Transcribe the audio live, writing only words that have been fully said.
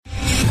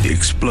the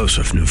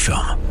explosive new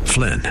film,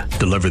 Flynn,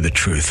 Deliver the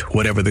Truth,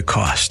 Whatever the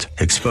Cost,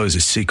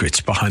 exposes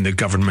secrets behind the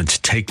government's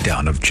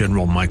takedown of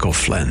General Michael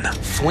Flynn.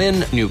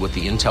 Flynn knew what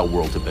the intel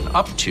world had been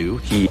up to.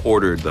 He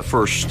ordered the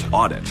first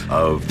audit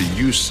of the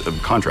use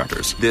of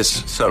contractors.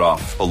 This set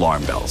off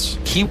alarm bells.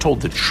 He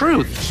told the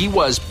truth. He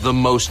was the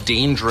most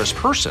dangerous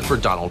person for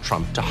Donald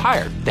Trump to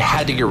hire. They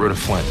had to get rid of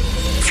Flynn.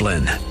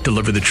 Flynn,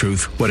 Deliver the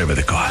Truth, Whatever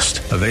the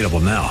Cost. Available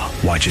now.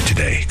 Watch it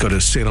today. Go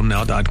to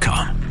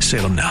salemnow.com.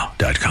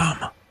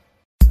 salemnow.com.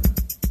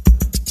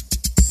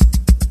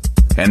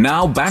 And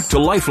now back to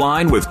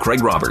Lifeline with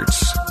Craig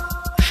Roberts.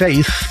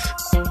 Faith,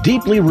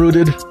 deeply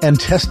rooted and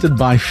tested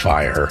by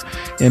fire.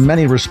 In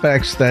many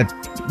respects, that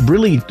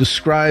really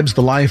describes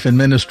the life and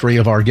ministry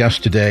of our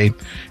guest today.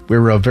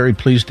 We're very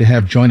pleased to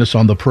have join us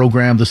on the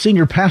program the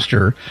senior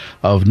pastor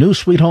of New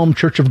Sweet Home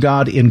Church of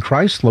God in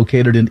Christ,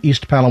 located in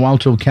East Palo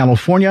Alto,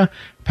 California,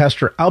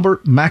 Pastor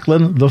Albert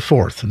Macklin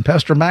IV. And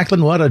Pastor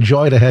Macklin, what a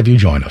joy to have you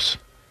join us.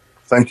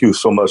 Thank you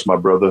so much, my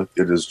brother.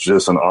 It is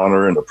just an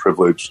honor and a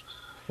privilege,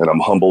 and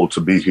I'm humbled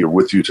to be here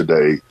with you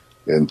today.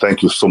 And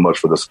thank you so much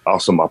for this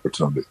awesome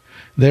opportunity.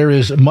 There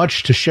is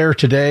much to share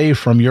today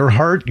from your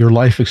heart, your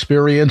life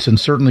experience, and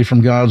certainly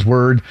from God's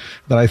Word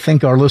that I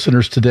think our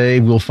listeners today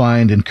will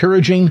find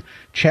encouraging,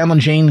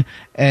 challenging,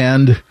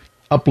 and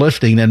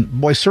uplifting. And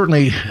boy,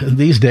 certainly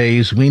these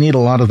days we need a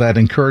lot of that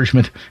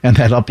encouragement and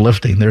that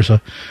uplifting. There's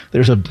a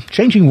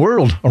changing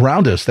world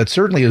around us that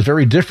certainly is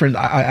very different.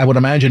 I would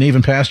imagine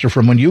even, Pastor,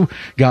 from when you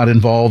got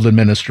involved in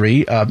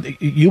ministry.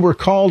 You were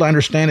called, I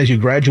understand, as you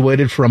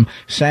graduated from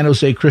San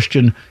Jose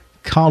Christian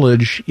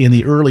College in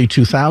the early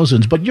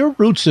 2000s, but your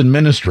roots in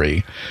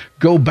ministry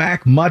go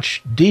back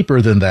much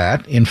deeper than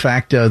that. In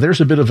fact, there's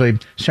a bit of a,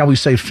 shall we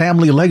say,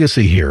 family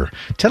legacy here.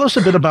 Tell us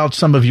a bit about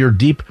some of your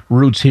deep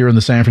roots here in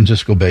the San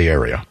Francisco Bay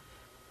Area.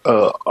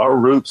 Our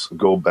roots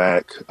go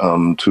back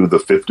to the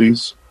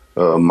 50s.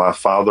 My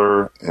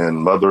father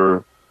and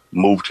mother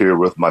moved here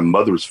with my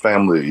mother's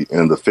family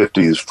in the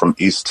 50s from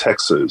East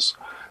Texas.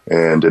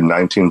 And in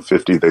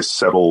 1950, they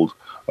settled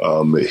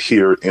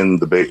here in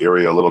the Bay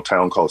Area, a little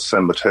town called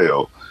San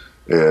Mateo.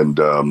 And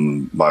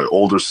my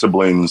older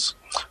siblings,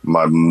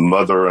 my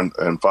mother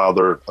and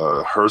father,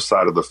 her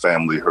side of the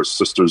family, her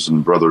sisters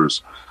and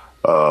brothers,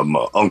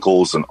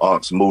 uncles and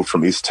aunts moved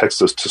from East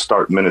Texas to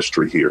start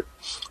ministry here.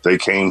 They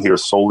came here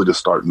solely to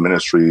start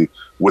ministry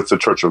with the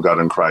Church of God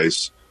in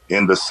Christ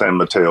in the San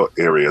Mateo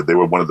area. They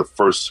were one of the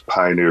first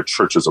pioneer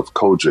churches of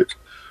Kojic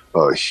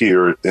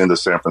here in the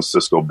San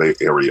Francisco Bay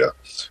Area.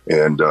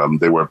 And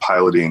they were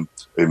piloting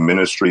a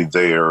ministry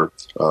there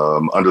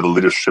under the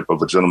leadership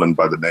of a gentleman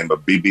by the name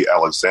of B.B.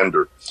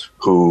 Alexander,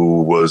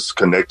 who was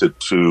connected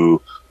to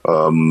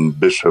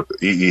Bishop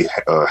E.E.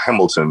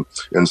 Hamilton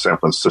in San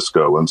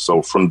Francisco. And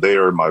so from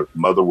there, my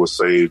mother was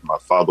saved, my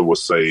father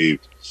was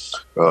saved,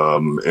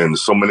 and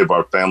so many of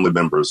our family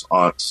members,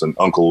 aunts and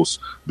uncles,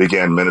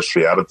 began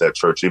ministry out of that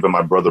church. Even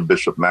my brother,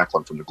 Bishop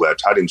Macklin from the Glad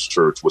Tidings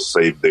Church, was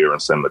saved there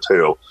in San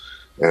Mateo.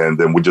 And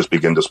then we just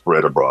began to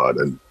spread abroad.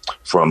 And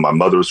from my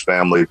mother's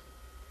family,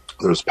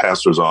 there's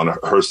pastors on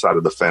her side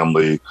of the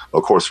family,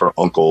 of course, her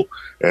uncle.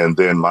 And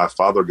then my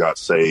father got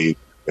saved,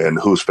 and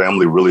whose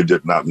family really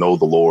did not know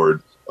the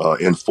Lord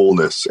in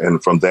fullness.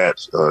 And from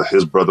that,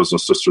 his brothers and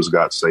sisters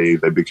got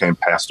saved. They became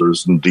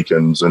pastors and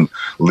deacons and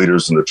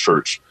leaders in the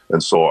church.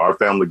 And so our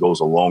family goes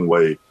a long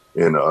way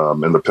in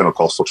the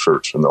Pentecostal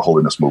church and the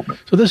holiness movement.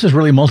 So this is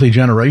really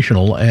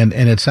multi-generational, and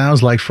it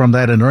sounds like from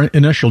that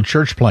initial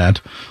church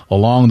plant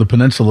along the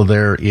peninsula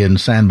there in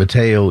San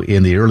Mateo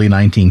in the early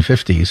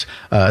 1950s,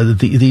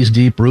 these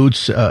deep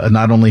roots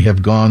not only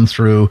have gone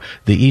through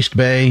the East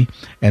Bay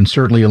and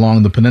certainly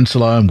along the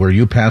peninsula and where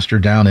you pastor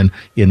down in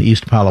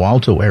East Palo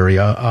Alto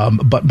area,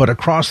 but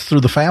across through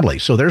the family.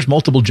 So there's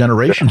multiple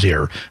generations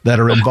here that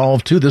are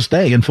involved to this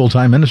day in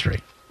full-time ministry.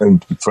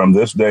 And from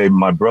this day,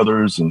 my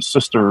brothers and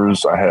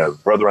sisters, I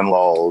have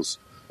brother-in-laws,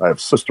 I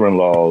have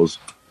sister-in-laws,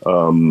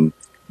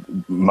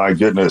 my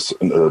goodness,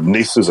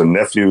 nieces and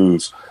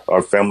nephews.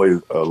 Our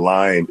family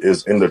line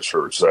is in the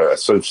church.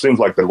 So it seems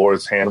like the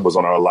Lord's hand was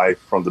on our life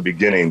from the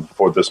beginning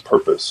for this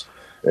purpose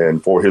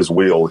and for his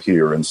will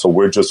here. And so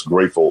we're just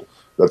grateful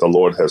that the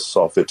Lord has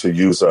saw fit to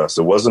use us.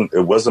 It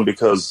wasn't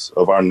because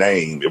of our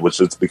name. It was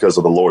just because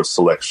of the Lord's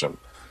selection.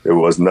 It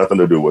was nothing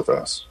to do with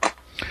us.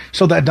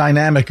 So that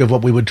dynamic of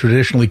what we would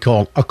traditionally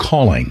call a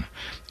calling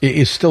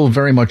is still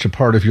very much a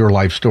part of your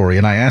life story.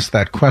 And I ask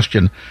that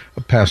question,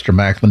 Pastor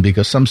Macklin,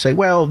 because some say,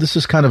 well, this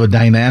is kind of a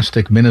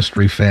dynastic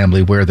ministry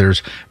family where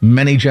there's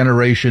many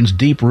generations,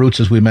 deep roots,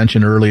 as we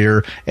mentioned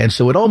earlier. And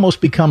so it almost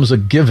becomes a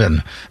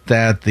given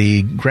that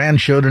the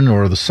grandchildren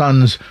or the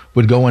sons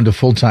would go into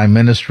full-time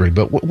ministry.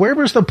 But where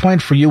was the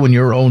point for you in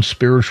your own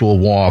spiritual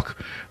walk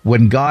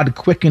when God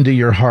quickened to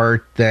your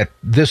heart that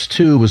this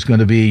too was going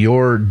to be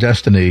your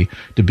destiny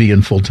to be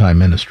in full-time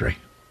ministry?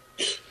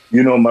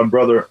 You know, my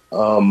brother,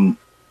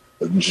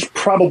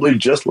 probably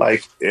just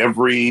like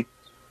every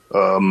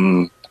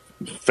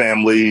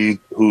family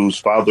whose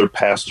father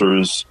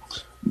pastors,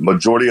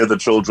 Majority of the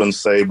children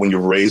say when you're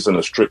raised in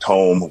a strict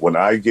home, when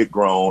I get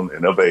grown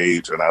and of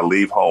age and I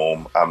leave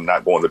home, I'm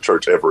not going to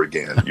church ever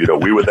again.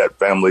 We were that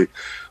family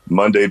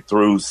Monday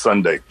through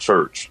Sunday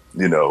church.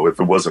 If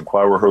it wasn't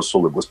choir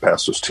rehearsal, it was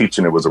pastor's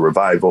teaching, it was a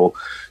revival.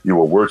 You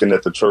were working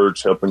at the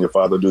church, helping your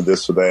father do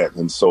this or that.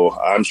 And so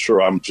I'm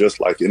sure I'm just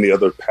like any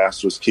other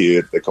pastor's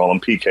kid. They call him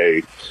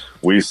PK.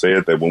 We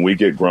said that when we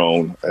get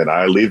grown and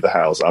I leave the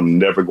house, I'm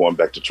never going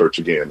back to church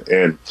again.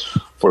 And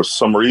for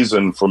some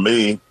reason, for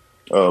me,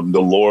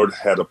 the Lord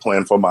had a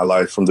plan for my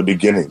life from the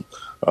beginning.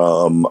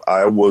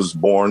 I was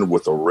born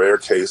with a rare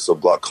case of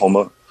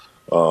glaucoma.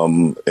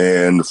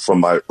 And from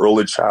my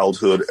early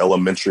childhood,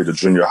 elementary to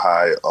junior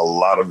high, a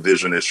lot of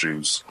vision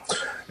issues.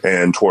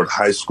 And toward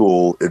high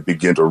school, it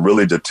began to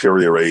really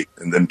deteriorate.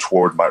 And then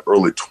toward my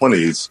early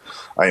 20s,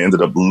 I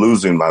ended up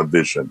losing my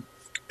vision.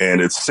 And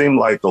it seemed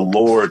like the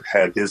Lord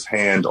had his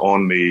hand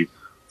on me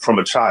from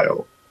a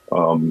child,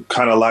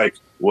 kind of like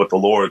what the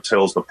Lord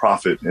tells the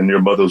prophet, in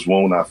your mother's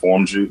womb, I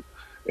formed you.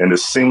 And it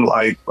seemed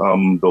like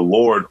the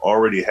Lord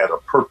already had a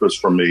purpose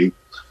for me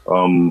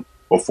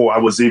before I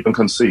was even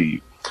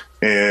conceived.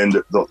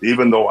 And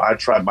even though I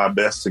tried my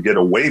best to get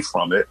away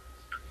from it,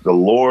 the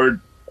Lord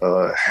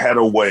had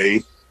a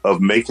way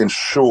of making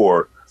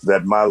sure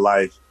that my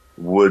life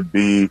would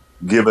be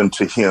given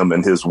to him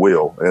and his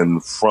will.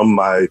 And from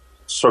my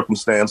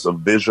circumstance of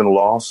vision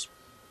loss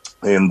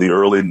in the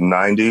early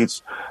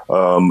 90s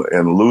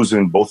and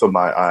losing both of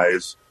my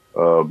eyes,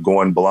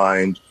 going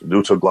blind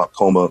due to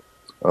glaucoma,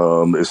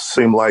 it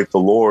seemed like the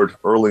Lord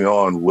early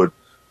on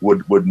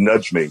would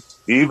nudge me.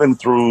 Even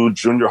through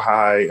junior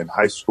high and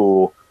high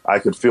school, I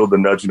could feel the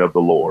nudging of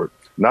the Lord.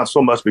 Not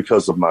so much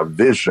because of my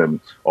vision,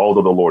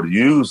 although the Lord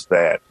used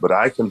that, but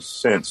I can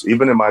sense,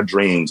 even in my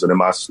dreams and in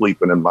my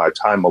sleep and in my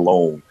time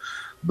alone,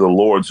 the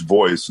Lord's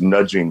voice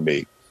nudging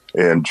me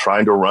and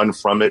trying to run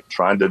from it,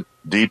 trying to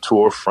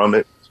detour from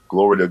it.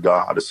 Glory to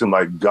God. It seemed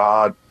like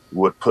God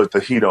would put the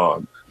heat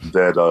on.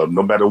 That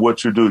no matter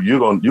what you do, you're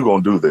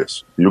gonna do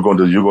this. You're going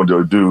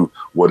to do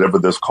whatever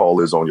this call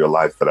is on your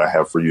life that I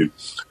have for you.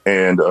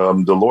 And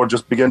the Lord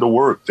just began to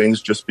work.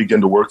 Things just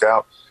began to work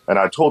out. And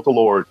I told the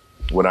Lord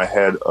when I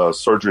had a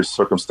surgery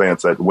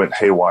circumstance that went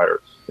haywire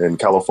in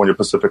California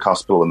Pacific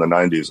Hospital in the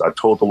 90s, I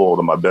told the Lord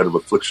on my bed of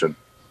affliction,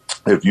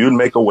 if you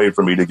make a way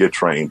for me to get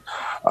trained,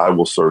 I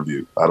will serve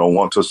you. I don't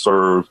want to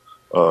serve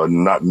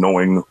not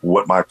knowing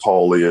what my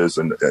call is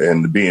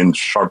and being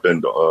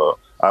sharpened.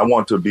 I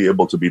want to be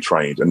able to be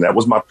trained. And that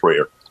was my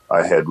prayer.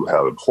 I had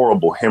a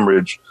horrible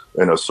hemorrhage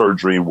in a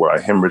surgery where I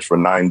hemorrhaged for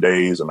 9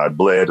 days and I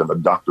bled and the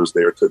doctors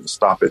there couldn't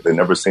stop it. They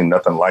never seen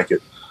nothing like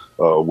it.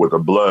 Where the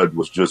blood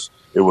was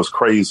it was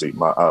crazy in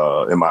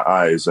my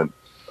eyes. And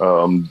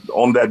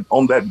on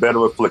that bed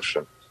of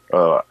affliction,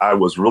 I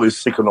was really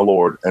seeking the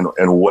Lord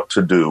and what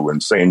to do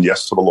and saying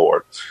yes to the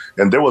Lord.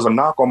 And there was a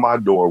knock on my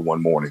door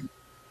one morning.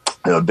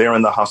 There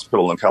in the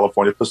hospital in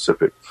California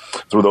Pacific,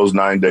 through those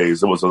 9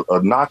 days, there was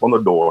a knock on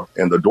the door,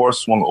 and the door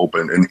swung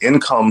open, and in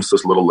comes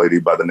this little lady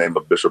by the name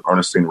of Bishop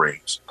Ernestine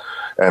Reams.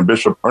 And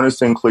Bishop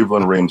Ernestine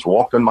Cleveland Reams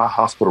walked in my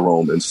hospital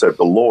room and said,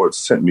 the Lord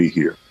sent me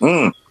here.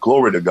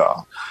 Glory to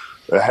God.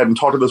 I hadn't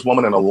talked to this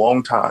woman in a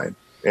long time.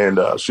 And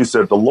she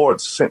said, the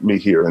Lord sent me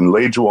here and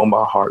laid you on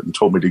my heart and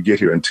told me to get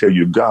here and tell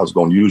you God's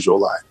going to use your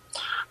life.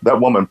 That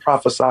woman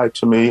prophesied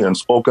to me and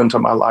spoke into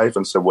my life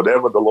and said,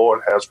 whatever the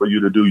Lord has for you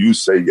to do, you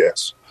say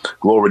yes.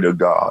 Glory to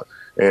God.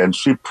 And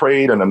she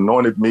prayed and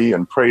anointed me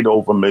and prayed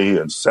over me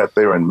and sat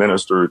there and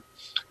ministered.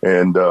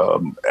 And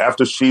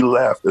after she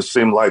left, it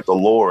seemed like the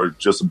Lord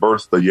just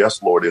birthed the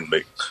yes, Lord, in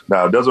me.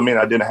 Now, it doesn't mean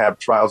I didn't have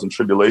trials and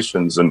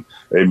tribulations and,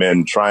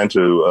 amen, trying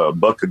to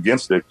buck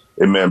against it,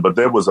 amen. But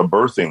there was a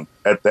birthing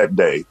at that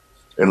day.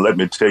 And let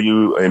me tell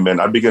you, amen,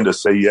 I began to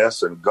say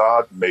yes, and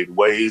God made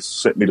ways,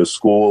 sent me to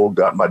school,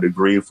 got my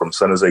degree from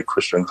San Jose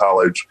Christian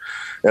College,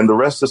 and the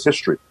rest is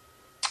history.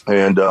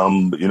 And, a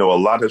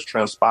lot has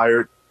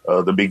transpired.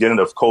 The beginning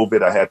of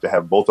COVID, I had to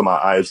have both of my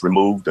eyes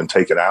removed and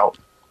taken out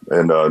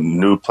and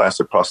new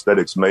plastic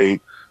prosthetics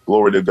made.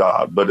 Glory to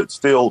God. But it's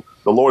still,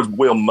 the Lord's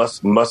will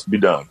must be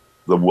done.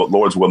 The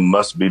Lord's will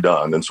must be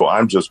done. And so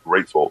I'm just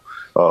grateful,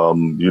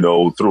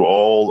 through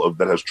all of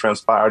that has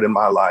transpired in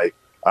my life.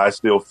 I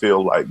still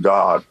feel like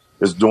God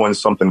is doing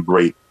something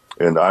great.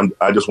 And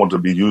I just want to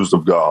be used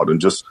of God,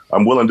 and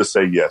I'm willing to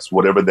say yes,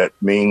 whatever that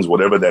means,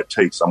 whatever that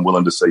takes. I'm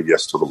willing to say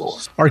yes to the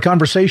Lord. Our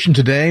conversation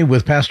today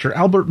with Pastor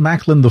Albert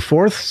Macklin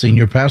IV,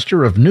 Senior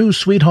Pastor of New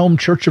Sweet Home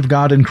Church of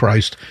God in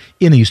Christ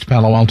in East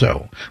Palo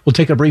Alto. We'll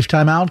take a brief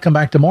time out, come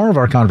back to more of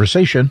our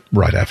conversation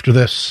right after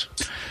this.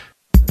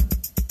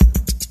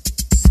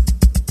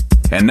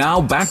 And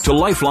now back to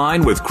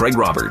Lifeline with Craig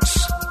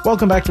Roberts.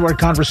 Welcome back to our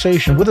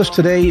conversation. With us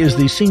today is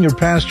the Senior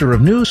Pastor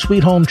of New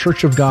Sweet Home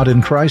Church of God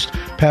in Christ,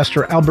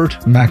 Pastor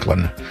Albert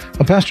Macklin.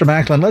 Well, Pastor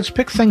Macklin, let's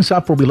pick things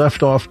up where we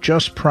left off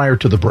just prior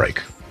to the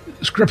break.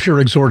 Scripture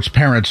exhorts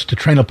parents to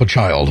train up a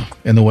child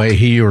in the way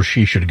he or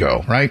she should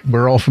go, right?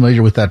 We're all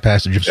familiar with that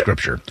passage of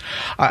Scripture.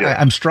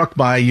 I'm struck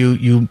by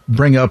you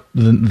bring up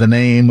the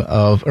name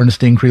of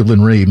Ernestine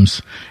Cleveland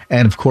Reams,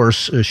 and of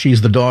course,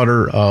 she's the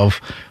daughter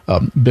of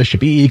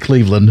Bishop E.E.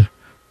 Cleveland,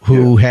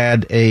 who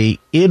had a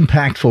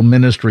impactful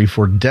ministry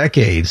for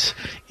decades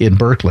in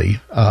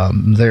Berkeley.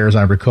 There, as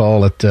I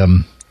recall, at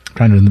trying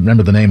to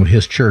remember the name of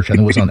his church, and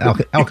it was on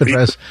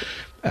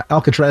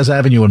Alcatraz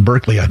Avenue in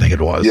Berkeley, I think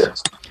it was.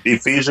 Yes,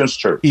 Ephesians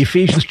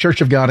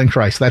Church of God in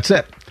Christ. That's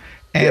it.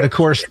 And of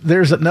course,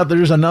 there's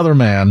another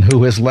man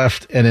who has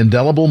left an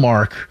indelible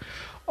mark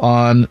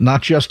on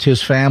not just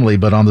his family,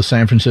 but on the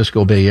San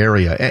Francisco Bay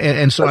Area.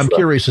 And so I'm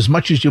curious, as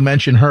much as you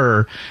mention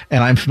her,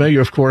 and I'm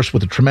familiar, of course,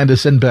 with the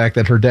tremendous impact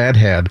that her dad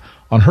had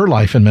on her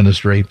life and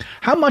ministry,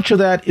 how much of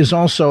that is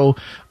also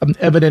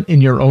evident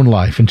in your own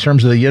life in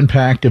terms of the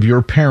impact of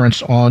your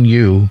parents on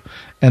you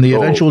and the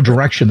eventual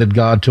direction that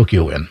God took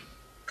you in?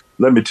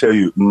 Let me tell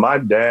you, my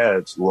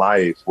dad's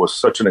life was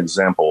such an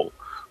example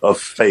of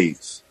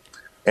faith.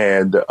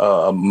 And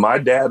my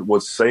dad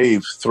was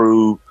saved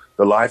through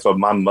the life of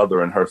my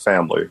mother and her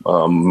family.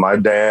 My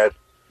dad,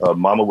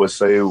 Mama would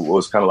say,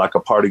 was kind of like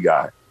a party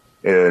guy.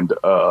 And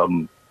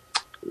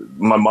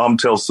my mom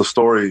tells the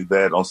story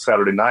that on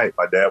Saturday night,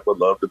 my dad would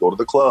love to go to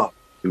the club.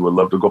 He would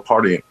love to go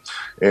partying.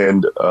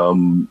 And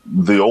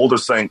the older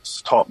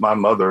saints taught my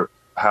mother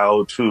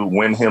how to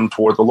win him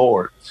toward the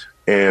Lord.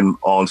 And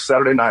on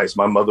Saturday nights,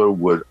 my mother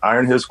would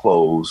iron his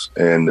clothes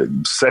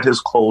and set his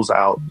clothes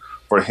out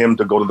for him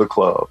to go to the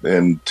club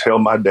and tell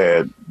my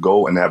dad,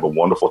 go and have a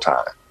wonderful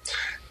time.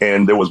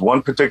 And there was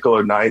one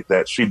particular night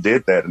that she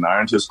did that and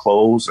ironed his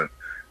clothes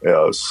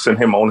and sent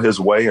him on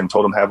his way and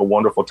told him have a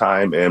wonderful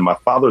time. And my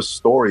father's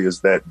story is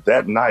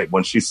that night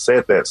when she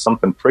said that,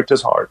 something pricked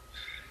his heart.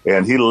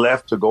 And he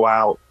left to go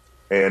out.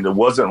 And it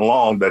wasn't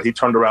long that he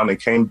turned around and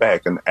came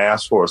back and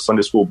asked for a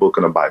Sunday school book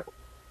and a Bible.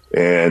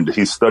 And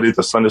he studied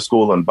the Sunday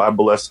school and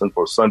Bible lesson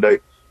for Sunday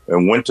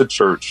and went to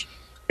church.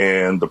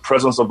 And the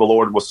presence of the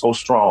Lord was so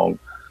strong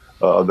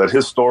that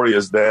his story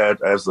is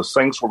that as the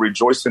saints were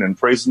rejoicing and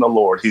praising the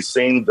Lord, he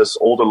seen this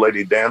older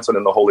lady dancing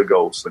in the Holy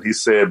Ghost. And he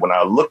said, when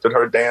I looked at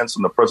her dance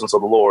in the presence of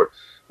the Lord,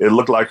 it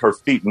looked like her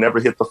feet never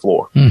hit the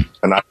floor.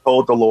 And I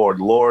told the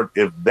Lord,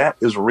 if that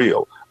is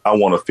real, I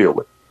want to feel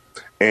it.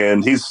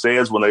 And he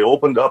says when they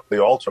opened up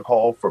the altar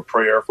call for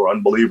prayer for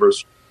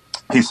unbelievers,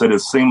 he said it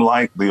seemed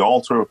like the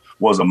altar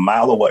was a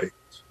mile away.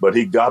 But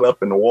he got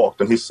up and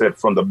walked. And he said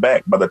from the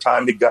back, by the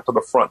time he got to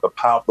the front, the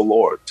power of the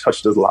Lord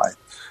touched his life.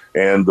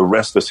 And the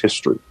rest is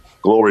history.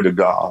 Glory to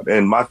God.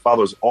 And my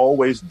father's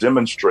always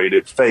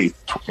demonstrated faith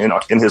in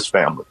his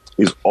family.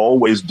 He's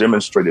always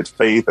demonstrated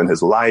faith in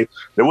his life.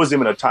 There was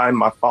even a time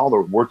my father,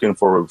 working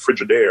for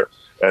Frigidaire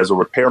as a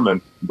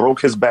repairman,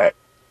 broke his back.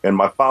 And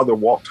my father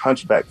walked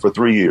hunchback for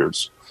 3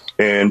 years.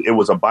 And it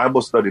was a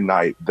Bible study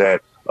night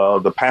that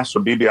the pastor,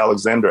 B.B.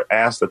 Alexander,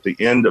 asked at the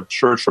end of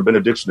church for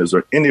benediction, is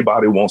there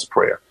anybody who wants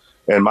prayer?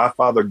 And my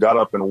father got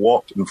up and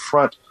walked in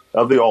front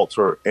of the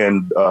altar,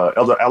 and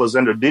Elder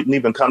Alexander didn't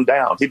even come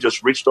down. He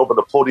just reached over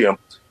the podium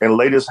and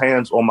laid his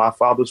hands on my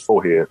father's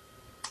forehead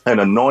and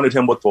anointed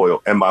him with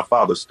oil, and my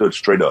father stood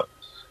straight up.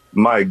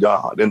 My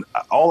God. And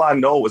all I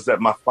know is that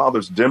my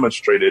father's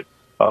demonstrated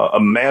a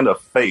man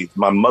of faith,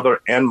 my mother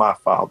and my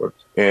father.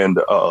 And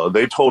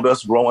they told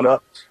us growing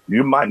up,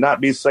 you might not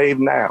be saved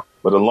now,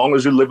 but as long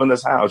as you live in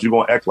this house, you're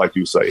going to act like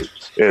you're saved.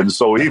 And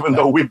so even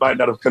though we might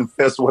not have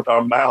confessed with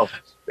our mouth,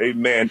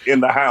 amen, in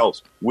the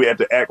house, we had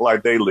to act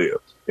like they live.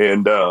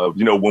 And,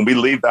 when we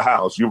leave the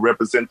house, you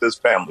represent this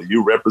family,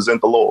 you represent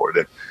the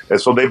Lord.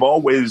 And so they've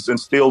always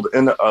instilled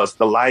in us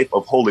the life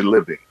of holy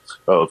living,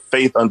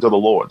 faith unto the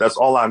Lord. That's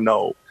all I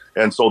know.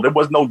 And so there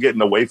was no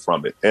getting away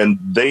from it. And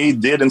they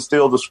did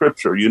instill the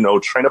scripture,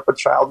 train up a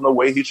child in the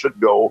way he should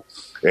go.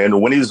 And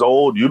when he's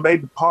old, you may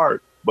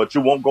depart, but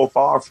you won't go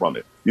far from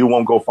it. You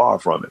won't go far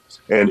from it.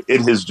 And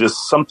it is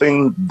just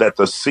something that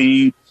the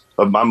seed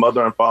of my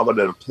mother and father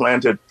that have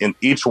planted in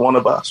each one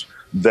of us,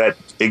 that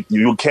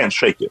you can't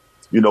shake it.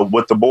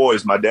 With the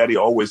boys, my daddy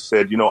always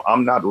said,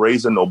 I'm not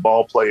raising no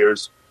ball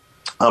players.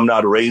 I'm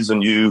not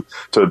raising you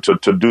to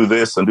do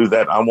this and do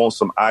that. I want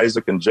some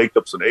Isaac and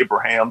Jacobs and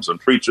Abrahams and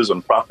preachers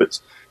and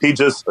prophets. He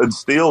just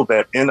instilled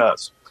that in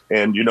us.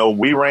 And,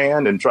 we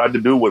ran and tried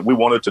to do what we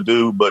wanted to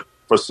do. But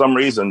for some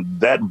reason,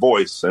 that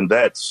voice and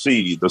that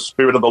seed, the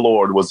Spirit of the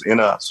Lord was in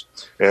us.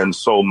 And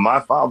so my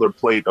father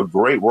played a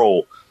great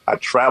role. I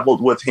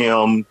traveled with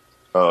him.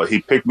 He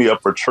picked me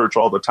up for church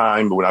all the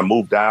time. When I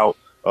moved out,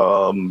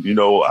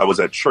 I was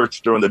at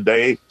church during the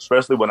day,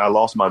 especially when I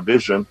lost my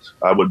vision.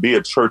 I would be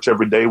at church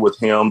every day with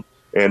him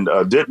and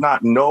did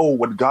not know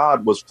what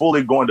God was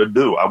fully going to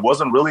do. I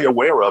wasn't really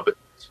aware of it.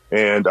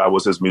 And I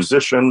was his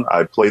musician.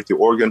 I played the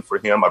organ for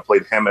him. I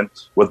played Hammond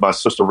with my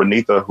sister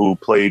Renitha, who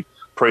played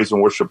praise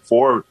and worship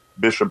for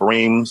Bishop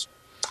Reams.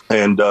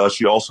 And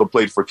she also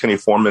played for Kenny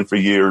Foreman for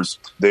years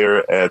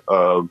there at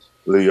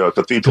the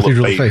Cathedral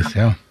of Faith.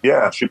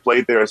 Yeah, she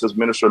played there as his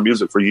minister of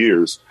music for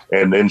years.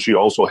 And then she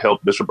also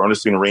helped Bishop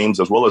Ernestine Reams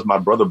as well as my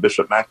brother,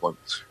 Bishop Macklin.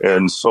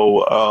 And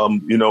so,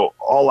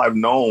 all I've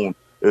known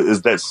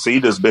is that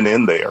seed has been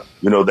in there.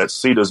 That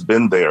seed has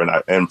been there.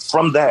 And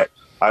from that,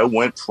 I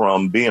went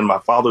from being my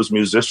father's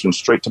musician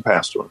straight to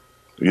pastoring.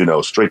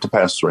 straight to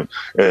pastoring.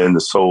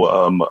 And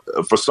so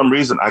for some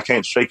reason, I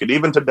can't shake it.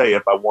 Even today,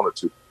 if I wanted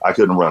to, I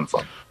couldn't run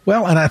from it.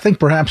 Well, and I think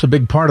perhaps a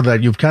big part of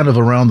that, you've kind of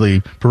around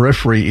the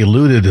periphery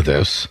alluded to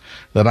this,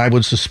 that I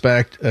would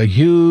suspect a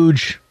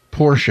huge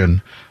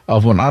portion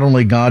of what not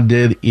only God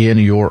did in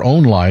your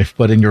own life,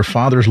 but in your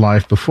father's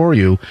life before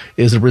you,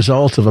 is a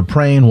result of a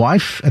praying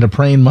wife and a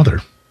praying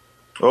mother.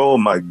 Oh,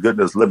 my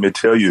goodness. Let me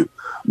tell you,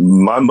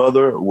 my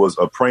mother was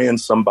a praying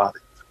somebody.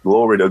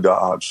 Glory to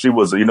God. She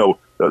was,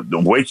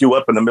 wake you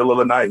up in the middle of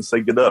the night and say,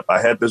 get up. I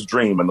had this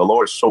dream and the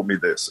Lord showed me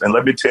this. And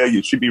let me tell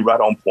you, she'd be right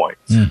on point,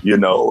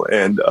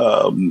 and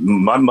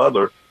my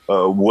mother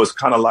was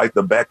kind of like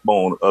the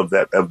backbone of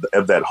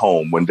that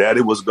home. When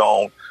Daddy was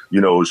gone,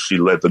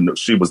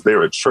 she was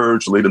there at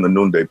church leading the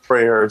noonday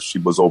prayer. She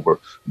was over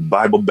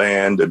Bible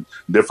band and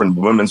different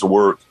women's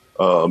work.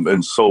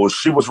 And so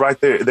she was right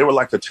there. They were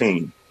like a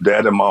team.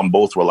 Dad and Mom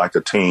both were like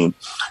a team.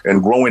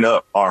 And growing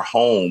up, our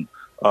home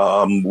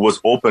was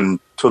open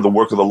to the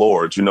work of the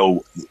Lord.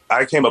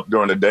 I came up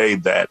during a day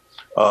that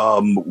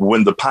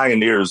when the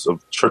pioneers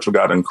of Church of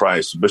God in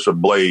Christ, Bishop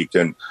Blake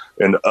and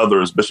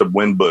others, Bishop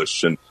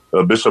Winbush and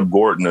Bishop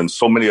Gordon, and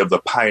so many of the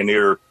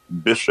pioneer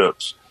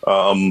bishops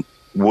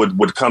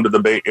would come to the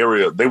Bay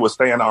Area, they would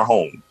stay in our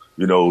home.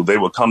 They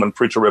would come and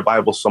preach a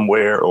revival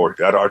somewhere or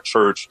at our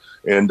church.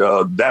 And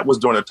that was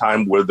during a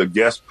time where the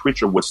guest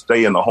preacher would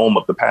stay in the home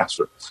of the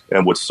pastor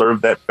and would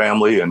serve that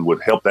family and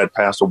would help that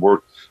pastor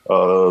work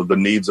the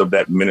needs of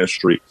that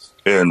ministry.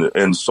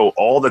 And so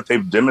all that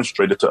they've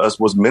demonstrated to us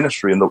was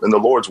ministry in the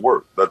Lord's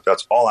work.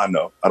 That's all I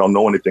know. I don't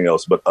know anything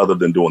else but other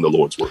than doing the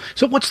Lord's work.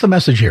 So what's the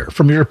message here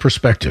from your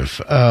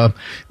perspective?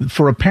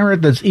 For a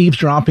parent that's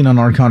eavesdropping on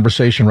our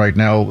conversation right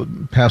now,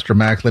 Pastor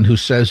Macklin, who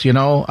says,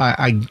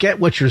 I get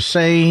what you're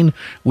saying.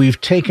 We've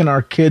taken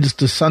our kids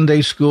to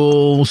Sunday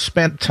school,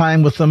 spent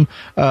time with them,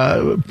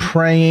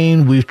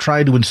 praying. We've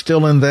tried to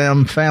instill in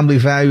them family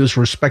values,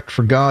 respect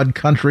for God,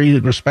 country,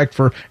 respect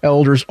for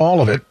elders,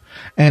 all of it.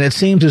 And it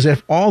seems as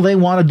if all they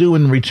want to do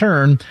in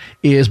return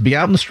is be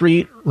out in the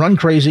street, run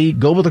crazy,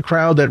 go with a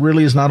crowd that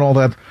really is not all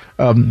that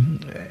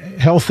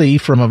healthy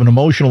from an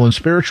emotional and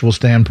spiritual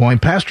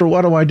standpoint. Pastor,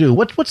 what do I do?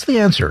 What's the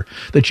answer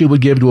that you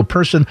would give to a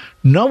person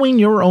knowing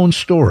your own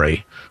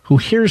story who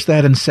hears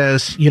that and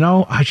says,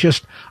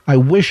 I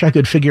wish I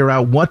could figure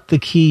out what the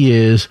key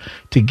is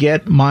to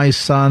get my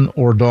son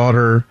or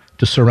daughter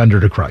to surrender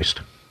to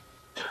Christ?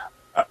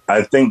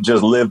 I think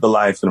just live the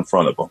life in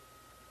front of them.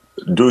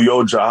 Do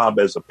your job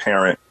as a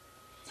parent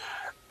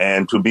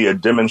and to be a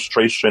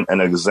demonstration, an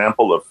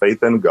example of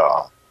faith in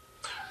God,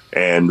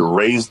 and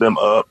raise them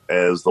up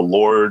as the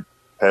Lord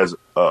has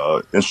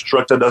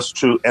instructed us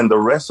to, and the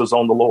rest is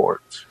on the Lord.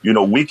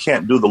 We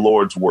can't do the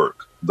Lord's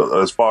work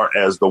as far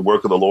as the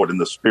work of the Lord in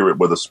the Spirit,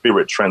 where the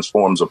Spirit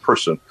transforms a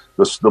person.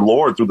 The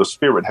Lord through the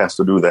Spirit has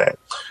to do that.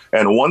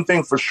 And one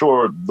thing for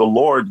sure, the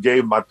Lord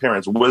gave my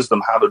parents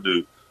wisdom how to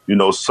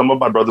do. Some of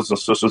my brothers and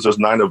sisters, there's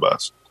 9 of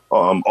us.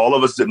 All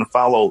of us didn't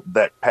follow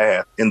that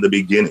path in the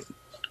beginning.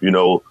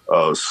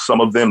 Some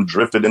of them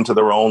drifted into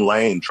their own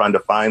lane, trying to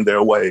find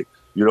their way.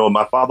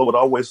 My father would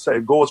always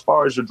say, go as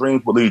far as your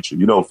dreams will lead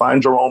you,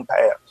 find your own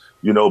path,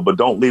 but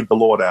don't leave the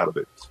Lord out of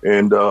it.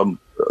 And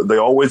they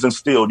always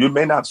instilled, you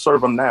may not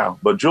serve him now,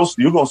 but you're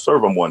going to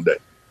serve him one day.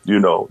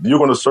 You're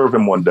going to serve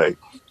him one day.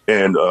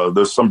 And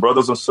there's some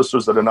brothers and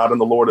sisters that are not in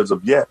the Lord as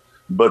of yet,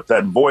 but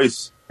that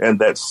voice and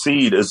that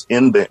seed is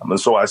in them. And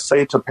so I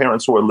say to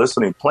parents who are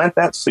listening, plant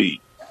that seed.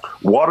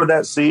 Water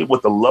that seed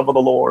with the love of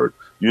the Lord.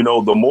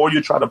 The more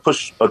you try to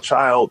push a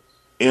child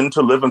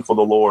into living for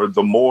the Lord,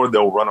 the more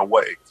they'll run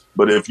away.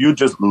 But if you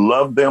just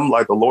love them,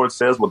 like the Lord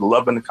says, with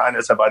love and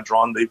kindness have I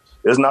drawn thee,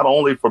 it's not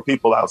only for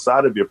people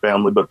outside of your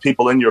family, but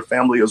people in your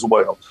family as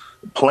well.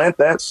 Plant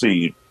that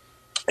seed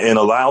and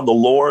allow the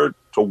Lord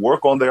to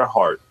work on their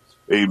heart.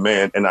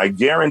 Amen. And I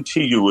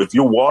guarantee you, if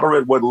you water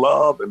it with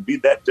love and be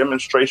that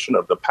demonstration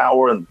of the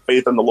power and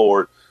faith in the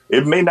Lord,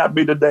 it may not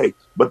be today,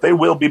 but they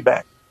will be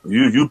back.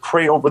 You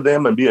pray over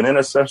them and be an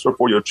intercessor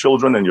for your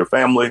children and your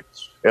family.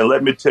 And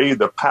let me tell you,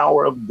 the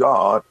power of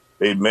God,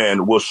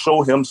 amen, will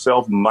show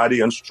himself mighty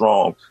and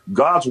strong.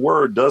 God's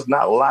word does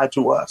not lie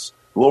to us.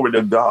 Glory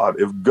to God.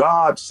 If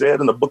God said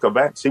in the book of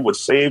Acts, he would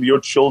save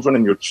your children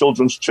and your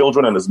children's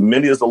children, and as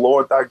many as the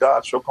Lord thy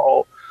God shall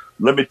call,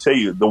 let me tell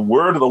you, the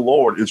word of the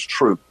Lord is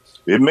true.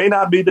 It may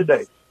not be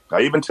today.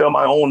 I even tell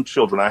my own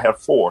children, I have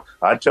 4.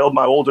 I tell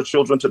my older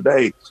children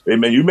today,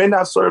 amen, you may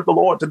not serve the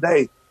Lord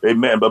today,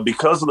 amen, but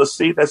because of the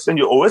seed that's in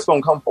you, it's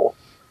going to come forth.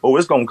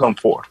 It's going to come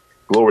forth.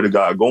 Glory to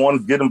God. Go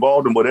on, get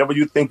involved in whatever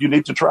you think you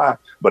need to try.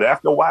 But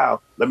after a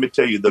while, let me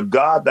tell you, the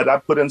God that I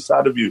put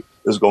inside of you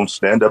is going to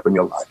stand up in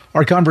your life.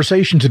 Our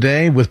conversation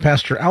today with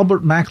Pastor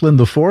Albert Macklin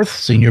IV,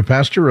 Senior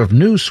Pastor of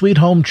New Sweet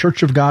Home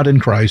Church of God in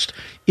Christ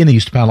in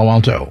East Palo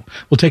Alto.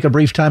 We'll take a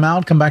brief time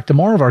out, come back to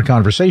more of our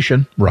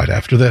conversation right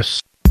after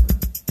this.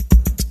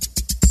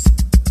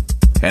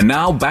 And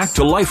now back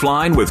to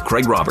Lifeline with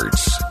Craig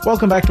Roberts.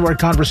 Welcome back to our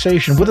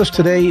conversation. With us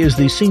today is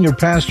the Senior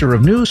Pastor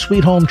of New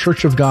Sweet Home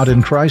Church of God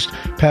in Christ,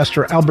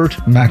 Pastor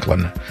Albert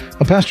Macklin.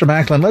 Well, Pastor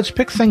Macklin, let's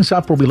pick things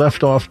up where we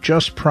left off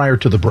just prior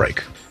to the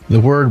break. The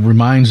word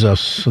reminds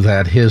us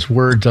that his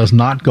word does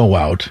not go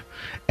out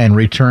and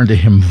return to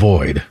him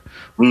void,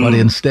 but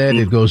instead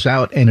it goes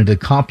out and it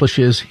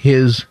accomplishes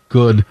his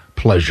good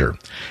pleasure.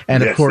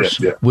 And of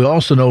course, we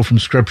also know from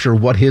Scripture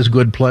what his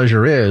good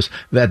pleasure is,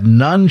 that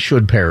none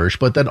should perish,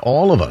 but that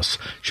all of us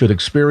should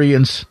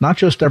experience not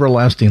just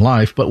everlasting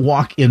life, but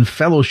walk in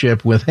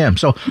fellowship with him.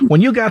 So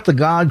when you got the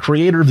God,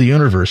 creator of the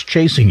universe,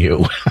 chasing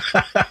you,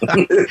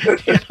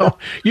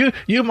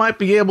 you might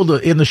be able to,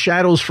 in the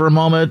shadows for a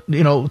moment,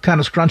 kind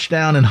of scrunch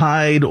down and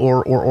hide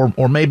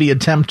or maybe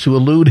attempt to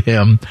elude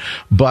him.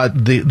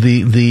 But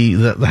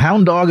the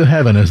hound dog of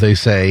heaven, as they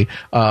say,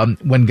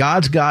 when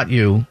God's got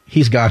you,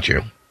 he's got you.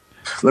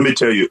 Let me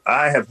tell you,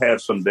 I have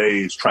had some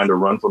days trying to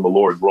run from the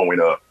Lord growing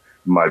up.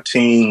 My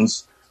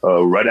teens,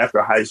 right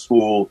after high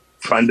school,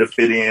 trying to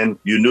fit in.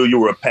 You knew you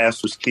were a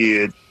pastor's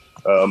kid.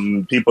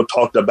 People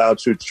talked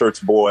about you,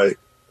 church boy,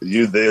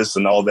 you this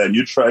and all that. And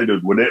you try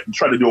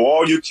to do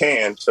all you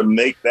can to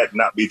make that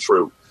not be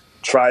true.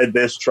 Tried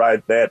this,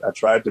 tried that. I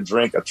tried to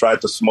drink. I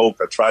tried to smoke.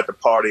 I tried to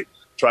party.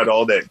 Tried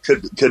all that.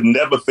 Could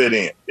never fit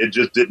in. It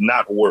just did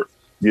not work.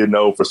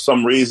 For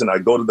some reason, I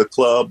go to the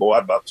club,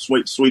 I bought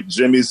Sweet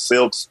Jimmy's,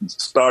 Silks,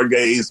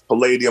 Stargaze,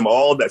 Palladium,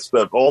 all that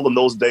stuff. All in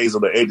those days of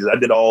the 80s, I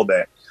did all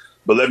that.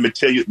 But let me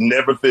tell you,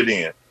 never fit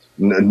in.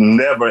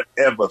 Never,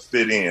 ever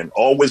fit in.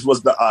 Always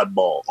was the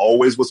oddball.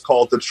 Always was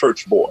called the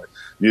church boy,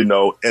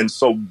 And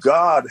so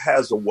God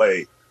has a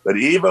way that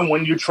even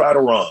when you try to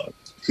run,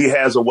 he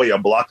has a way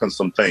of blocking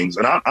some things.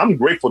 And I'm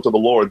grateful to the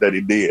Lord that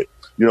he did.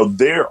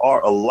 There are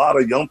a lot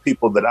of young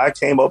people that I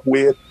came up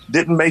with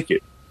didn't make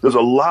it. There's a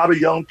lot of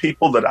young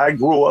people that I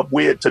grew up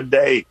with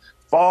today,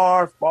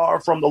 far, far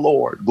from the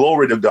Lord.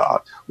 Glory to God.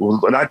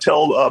 And I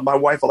tell my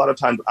wife a lot of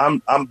times,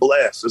 I'm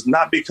blessed. It's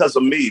not because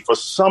of me. For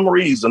some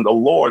reason, the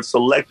Lord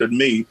selected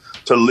me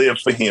to live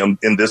for him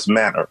in this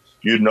manner,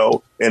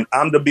 and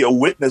I'm to be a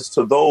witness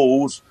to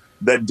those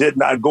that did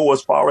not go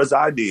as far as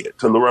I did,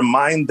 to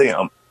remind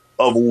them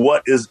of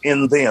what is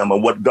in them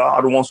and what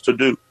God wants to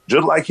do.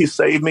 Just like he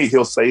saved me,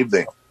 he'll save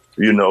them,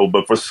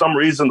 but for some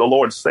reason, the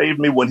Lord saved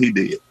me when he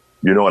did.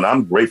 And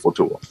I'm grateful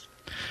to him.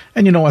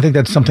 And, I think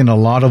that's something a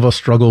lot of us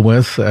struggle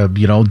with,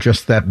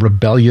 just that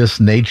rebellious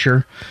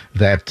nature,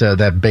 that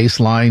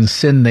baseline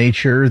sin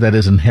nature that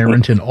is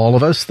inherent in all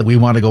of us, that we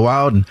want to go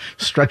out and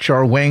stretch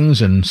our wings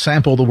and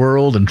sample the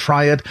world and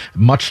try it.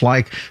 Much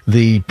like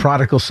the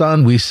prodigal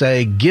son, we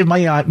say, give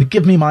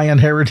me my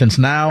inheritance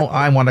now.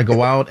 I want to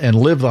go out and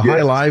live the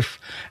high life.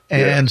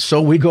 And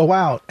so we go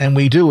out and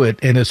we do it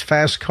in his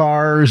fast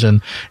cars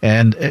and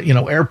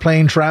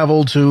airplane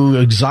travel to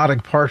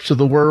exotic parts of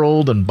the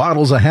world and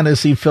bottles of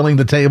Hennessy filling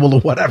the table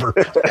or whatever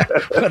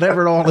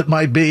all it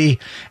might be.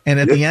 And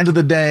at the end of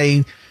the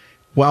day,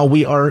 while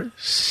we are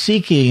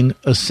seeking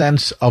a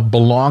sense of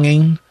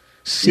belonging,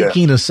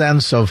 seeking a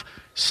sense of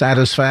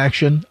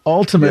satisfaction,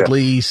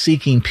 ultimately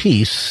seeking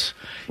peace,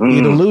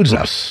 it eludes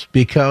us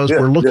because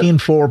we're looking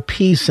for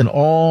peace in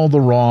all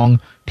the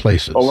wrong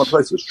places. All the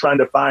places, trying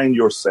to find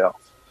yourself,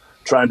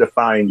 trying to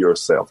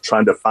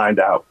find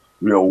out,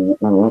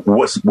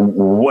 what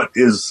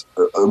is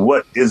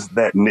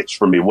that niche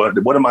for me?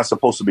 What am I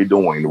supposed to be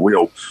doing?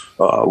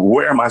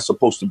 Where am I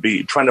supposed to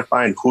be? Trying to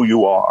find who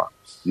you are,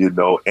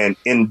 and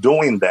in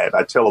doing that,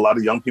 I tell a lot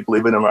of young people,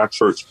 even in our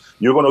church,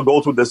 you're going to go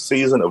through this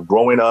season of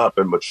growing up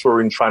and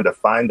maturing, trying to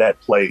find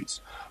that place.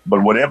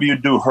 But whatever you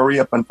do, hurry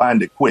up and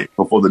find it quick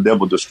before the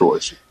devil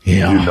destroys you.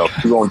 You're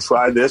going to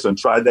try this and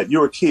try that.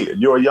 You're a kid.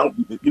 You're a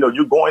young,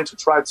 you're going to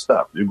try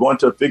stuff. You're going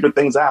to figure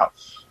things out.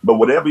 But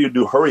whatever you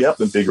do, hurry up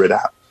and figure it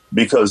out.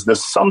 Because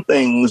there's some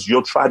things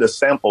you'll try to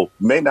sample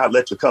may not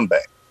let you come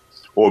back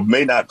or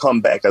may not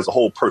come back as a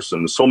whole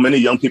person. So many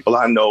young people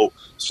I know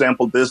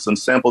sampled this and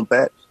sampled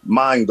that.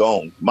 Mind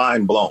gone,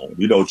 mind blown.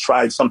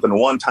 Tried something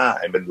one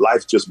time and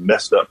life just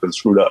messed up and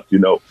screwed up,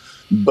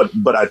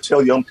 But I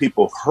tell young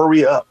people,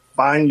 hurry up.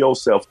 Find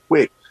yourself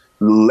quick.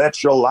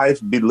 Let your life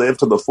be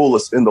lived to the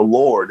fullest in the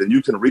Lord, and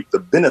you can reap the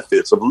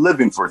benefits of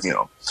living for him.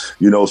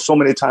 So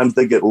many times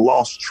they get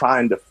lost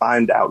trying to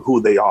find out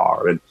who they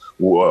are and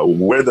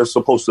where they're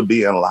supposed to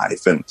be in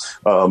life. And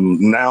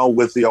now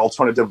with the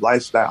alternative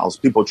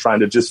lifestyles, people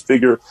trying to just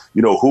figure,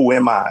 who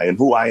am I and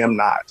who I am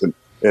not.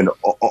 And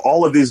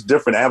all of these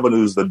different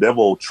avenues the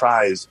devil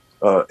tries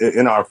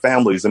in our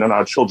families and in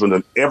our children,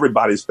 and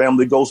everybody's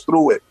family goes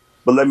through it.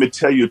 But let me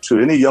tell you, to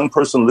any young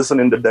person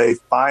listening today,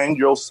 find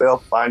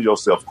yourself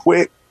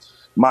quick,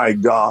 my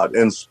God,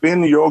 and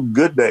spend your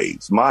good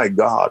days, my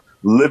God,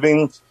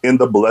 living in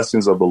the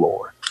blessings of the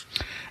Lord.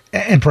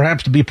 And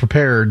perhaps to be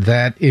prepared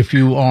that if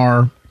you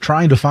are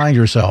trying to find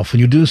yourself,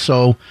 and you do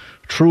so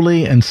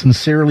truly and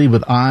sincerely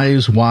with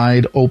eyes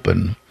wide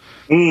open,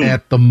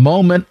 at the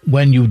moment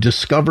when you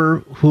discover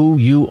who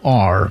you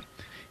are,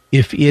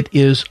 if it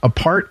is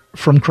apart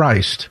from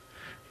Christ,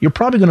 you're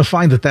probably going to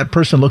find that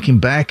person looking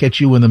back at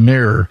you in the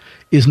mirror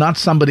is not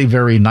somebody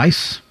very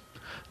nice,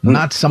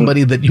 not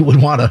somebody that you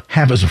would want to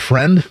have as a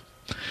friend.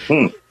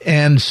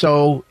 And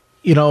so,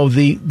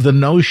 the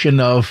notion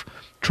of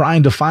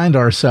trying to find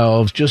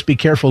ourselves, just be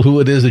careful who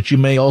it is that you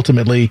may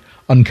ultimately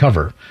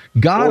uncover.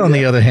 God, on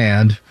the other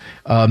hand,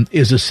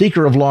 is a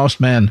seeker of lost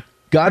men.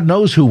 God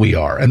knows who we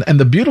are. And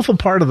the beautiful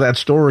part of that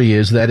story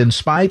is that in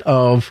spite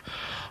of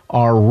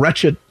our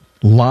wretched,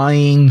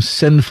 lying,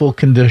 sinful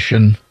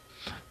condition,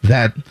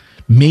 that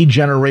me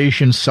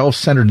generation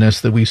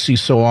self-centeredness that we see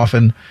so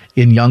often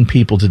in young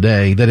people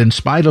today, that in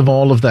spite of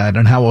all of that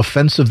and how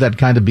offensive that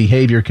kind of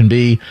behavior can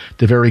be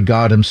to very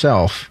God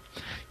himself,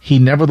 he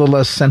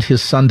nevertheless sent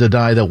his son to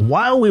die, that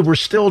while we were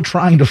still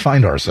trying to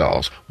find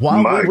ourselves,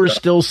 while we were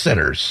still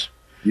sinners,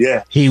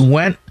 he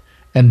went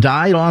and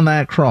died on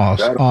that cross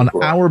on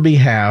our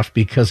behalf,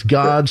 because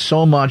God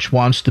so much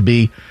wants to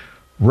be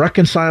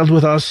reconciled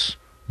with us,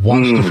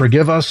 wants to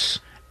forgive us,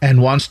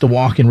 and wants to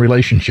walk in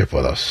relationship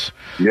with us.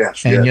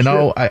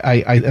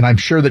 I'm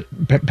sure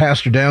that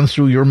Pastor Dan,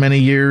 through your many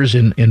years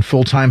in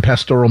full-time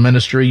pastoral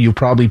ministry, you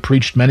probably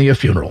preached many a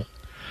funeral.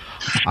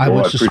 I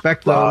would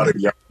suspect, though,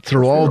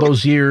 through all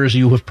those years,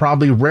 you have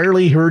probably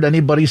rarely heard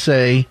anybody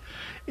say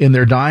in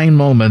their dying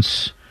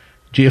moments,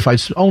 gee, if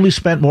I'd only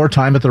spent more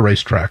time at the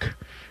racetrack.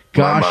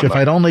 Gosh, if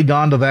I'd only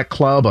gone to that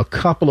club a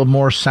couple of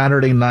more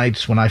Saturday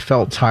nights when I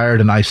felt tired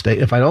and I stayed,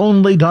 if I'd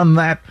only done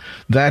that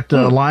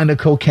line of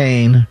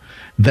cocaine,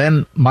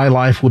 then my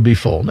life would be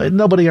full.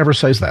 Nobody ever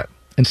says that.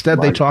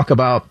 Instead, they talk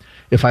about,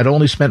 if I'd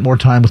only spent more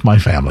time with my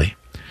family,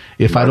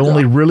 if I'd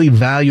only really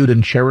valued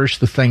and cherished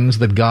the things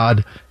that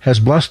God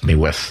has blessed me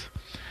with.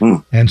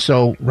 And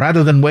so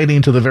rather than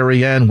waiting to the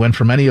very end, when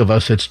for many of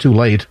us it's too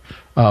late,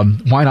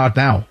 why not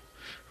now?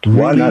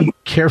 Really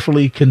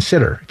carefully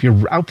consider. If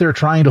you're out there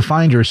trying to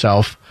find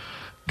yourself,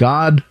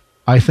 God,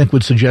 I think,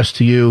 would suggest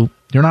to you,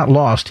 you're not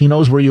lost. He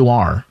knows where you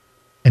are,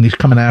 and he's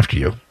coming after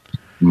you.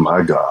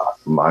 My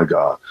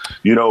God.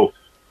 You know,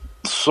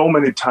 so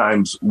many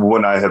times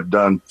when I have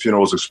done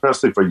funerals,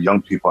 especially for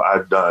young people,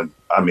 I've done,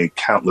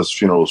 countless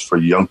funerals for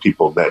young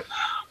people that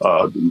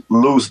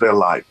lose their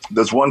life.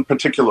 There's one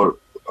particular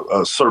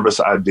service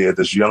I did.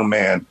 This young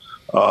man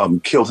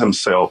killed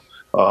himself.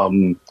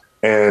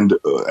 And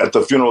at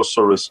the funeral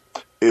service,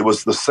 it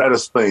was the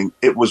saddest thing.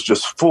 It was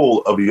just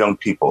full of young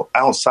people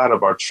outside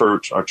of our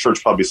church. Our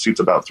church probably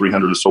seats about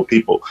 300 or so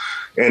people.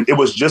 And it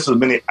was just as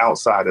many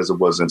outside as it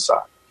was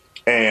inside.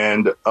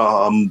 And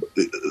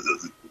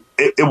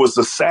it was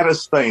the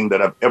saddest thing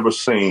that I've ever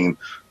seen.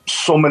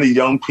 So many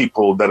young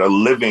people that are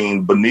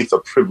living beneath a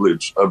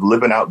privilege of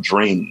living out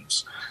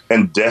dreams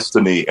and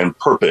destiny and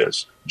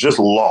purpose, just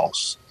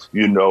lost,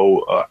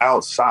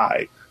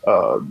 outside,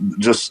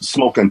 just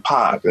smoking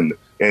pot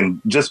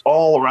and just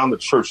all around the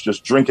church,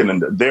 just drinking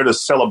and there to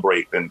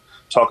celebrate and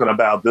talking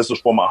about, this is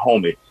for my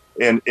homie.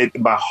 And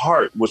my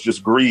heart was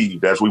just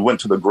grieved as we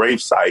went to the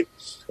gravesite,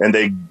 and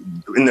they,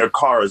 in their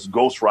cars,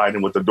 ghost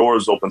riding with the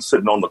doors open,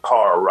 sitting on the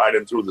car,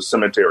 riding through the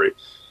cemetery.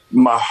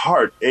 My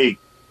heart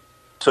ached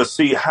to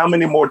see how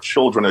many more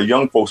children or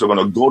young folks are going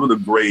to go to the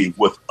grave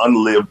with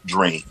unlived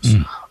dreams,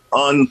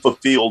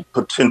 unfulfilled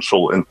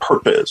potential and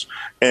purpose.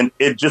 And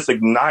it just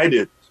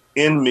ignited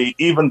in me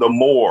even the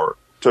more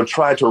to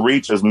try to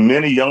reach as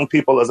many young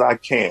people as I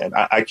can.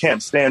 I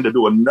can't stand to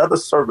do another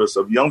service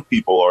of young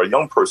people or a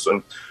young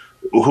person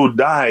who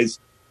dies,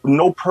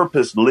 no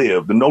purpose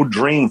lived, no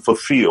dream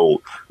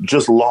fulfilled,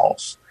 just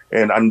lost.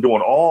 And I'm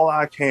doing all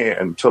I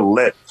can to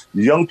let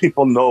young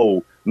people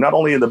know, not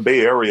only in the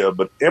Bay Area,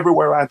 but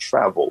everywhere I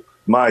travel,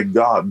 my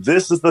God,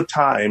 this is the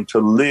time to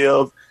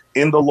live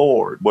in the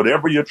Lord.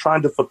 Whatever you're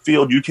trying to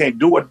fulfill, you can't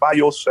do it by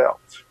yourself.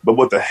 But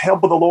with the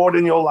help of the Lord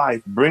in your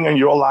life, bringing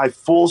your life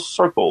full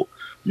circle,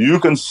 you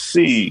can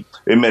see,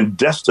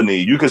 destiny.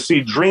 You can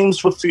see dreams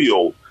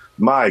fulfilled,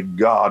 my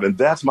God. And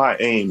that's my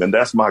aim, and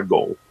that's my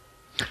goal.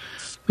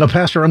 Now,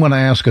 Pastor, I'm going to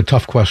ask a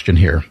tough question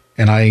here,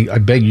 and I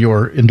beg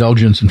your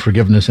indulgence and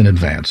forgiveness in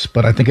advance,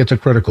 but I think it's a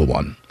critical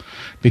one,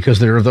 because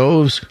there are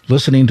those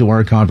listening to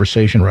our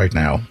conversation right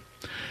now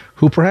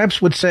who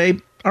perhaps would say,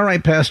 all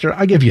right, Pastor,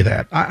 I give you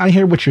that. I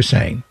hear what you're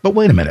saying, but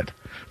wait a minute.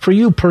 For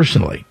you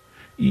personally,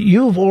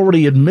 you've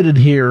already admitted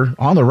here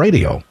on the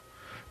radio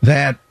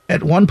that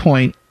at one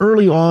point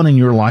early on in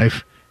your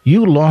life,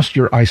 you lost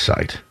your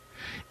eyesight.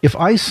 If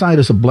eyesight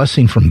is a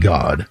blessing from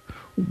God,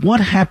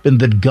 what happened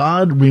that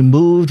God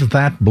removed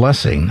that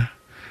blessing?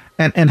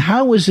 And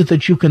how is it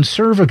that you can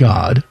serve a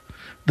God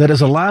that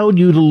has allowed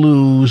you to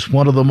lose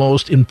one of the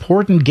most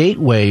important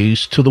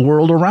gateways to the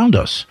world around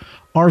us,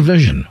 our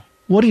vision?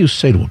 What do you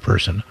say to a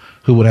person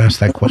who would ask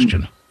that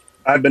question?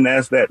 I've been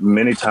asked that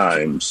many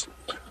times.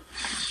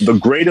 The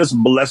greatest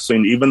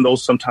blessing, even though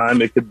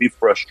sometimes it could be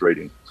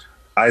frustrating,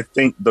 I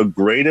think the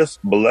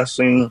greatest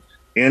blessing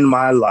in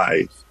my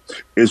life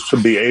is to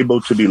be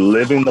able to be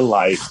living the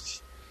life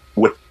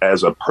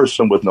as a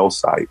person with no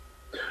sight.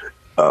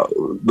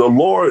 The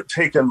Lord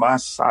taking my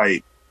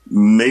sight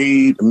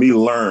made me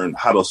learn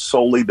how to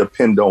solely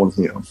depend on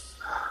him.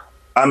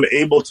 I'm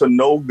able to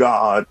know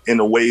God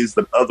in ways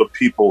that other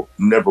people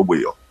never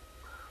will.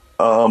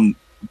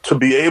 To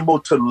be able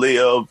to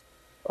live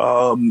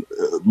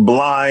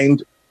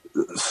blind,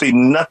 see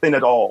nothing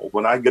at all.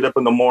 When I get up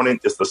in the morning,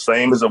 it's the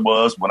same as it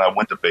was when I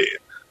went to bed.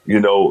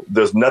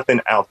 There's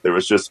nothing out there.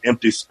 It's just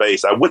empty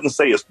space. I wouldn't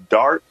say it's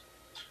dark.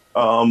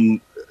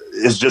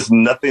 It's just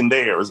nothing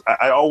there.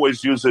 I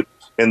always use it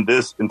in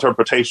this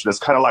interpretation. It's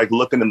kind of like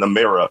looking in the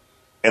mirror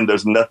and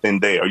there's nothing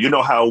there. You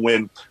know how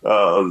when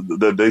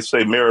they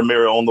say mirror,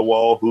 mirror on the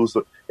wall,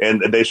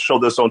 and they show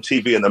this on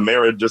TV and the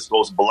mirror just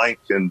goes blank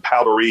and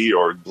powdery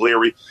or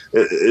glary.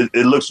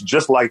 It looks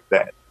just like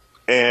that.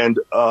 And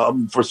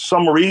for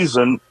some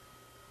reason,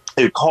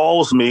 it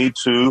calls me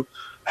to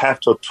have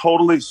to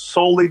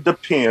solely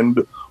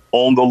depend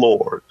on the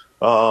Lord.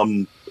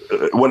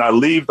 When I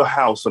leave the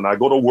house and I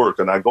go to work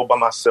and I go by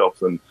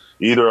myself, and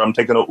either I'm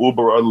taking an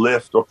Uber or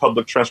Lyft or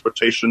public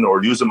transportation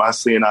or using my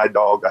CNI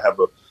dog. I have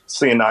a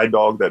CNI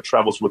dog that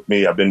travels with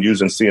me. I've been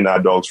using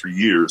CNI dogs for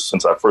years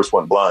since I first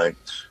went blind.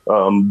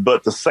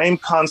 But the same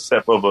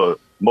concept of a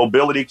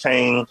mobility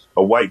cane,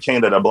 a white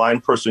cane that a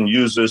blind person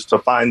uses to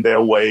find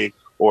their way,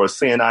 or a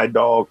CNI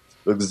dog,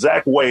 the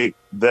exact way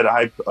that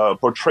I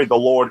portray the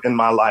Lord in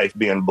my life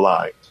being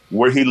blind.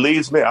 Where he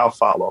leads me, I'll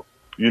follow.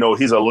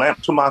 He's a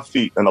lamp to my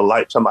feet and a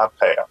light to my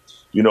path.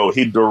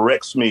 He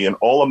directs me in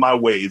all of my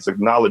ways,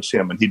 acknowledge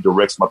him, and he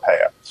directs my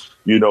path.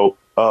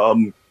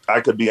 I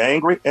could be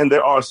angry, and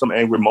there are some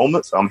angry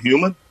moments. I'm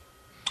human.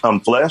 I'm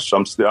flesh.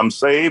 I'm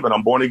saved, and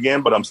I'm born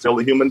again, but I'm still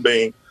a human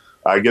being.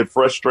 I get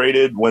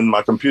frustrated when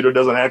my computer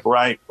doesn't act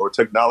right, or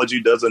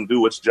technology doesn't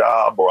do its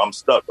job, or I'm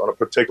stuck on a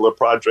particular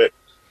project.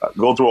 I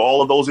go through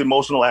all of those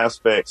emotional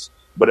aspects.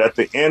 But at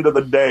the end of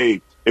the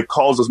day, it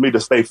causes me to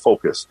stay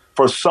focused.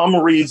 For some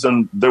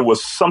reason, there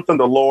was something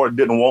the Lord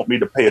didn't want me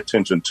to pay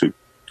attention to.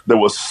 There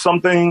was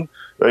something,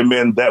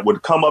 amen, that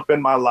would come up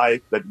in my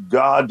life that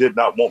God did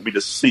not want me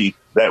to see,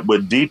 that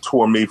would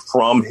detour me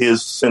from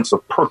his sense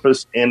of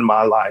purpose in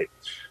my life.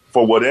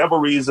 For whatever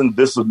reason,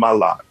 this is my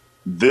life.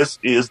 This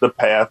is the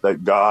path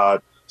that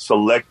God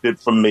selected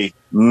for me.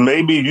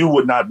 Maybe you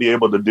would not be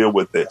able to deal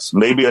with this.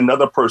 Maybe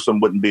another person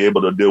wouldn't be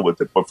able to deal with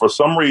it. But for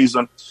some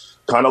reason,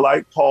 kind of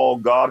like Paul,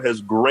 God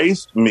has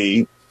graced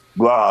me,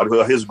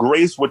 his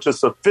grace, which is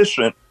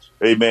sufficient,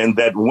 amen,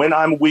 that when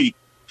I'm weak,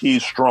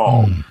 he's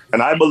strong.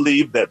 And I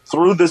believe that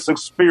through this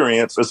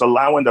experience, it's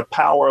allowing the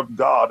power of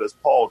God, as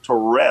Paul, to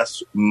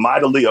rest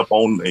mightily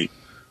upon me.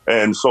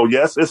 And so,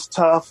 yes, it's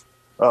tough.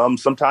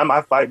 Sometimes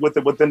I fight with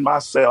it within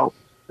myself,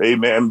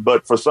 amen.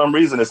 But for some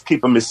reason, it's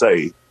keeping me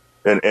saved.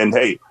 And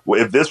hey,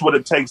 if this is what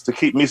it takes to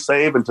keep me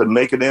saved and to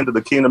make it into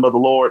the kingdom of the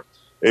Lord,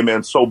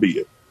 amen, so be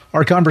it.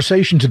 Our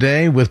conversation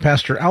today with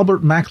Pastor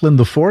Albert Macklin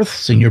IV,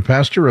 Senior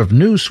Pastor of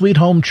New Sweet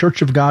Home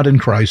Church of God in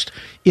Christ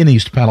in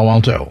East Palo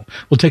Alto.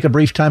 We'll take a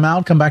brief time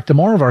out, come back to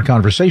more of our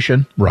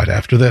conversation right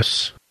after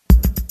this.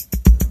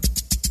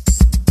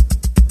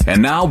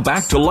 And now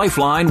back to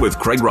Lifeline with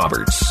Craig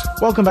Roberts.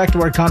 Welcome back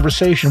to our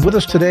conversation. With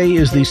us today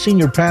is the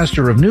Senior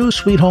Pastor of New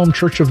Sweet Home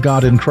Church of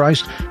God in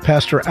Christ,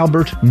 Pastor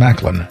Albert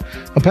Macklin.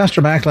 Well,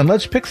 Pastor Macklin,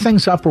 let's pick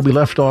things up where we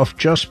left off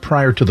just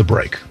prior to the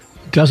break.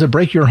 Does it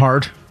break your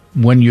heart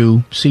when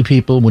you see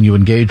people, when you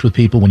engage with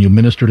people, when you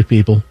minister to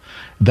people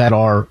that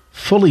are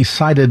fully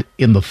sighted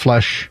in the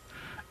flesh,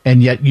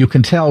 and yet you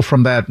can tell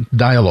from that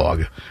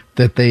dialogue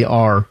that they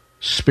are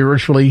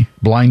spiritually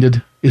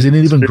blinded? Is it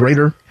an even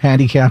greater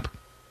handicap?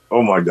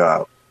 Oh, my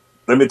God.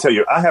 Let me tell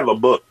you, I have a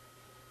book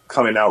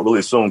coming out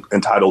really soon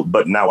entitled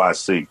But Now I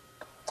See.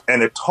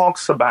 And it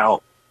talks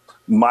about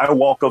my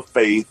walk of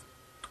faith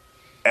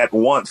at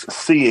once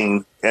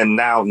seeing and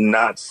now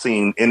not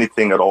seeing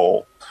anything at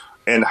all,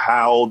 and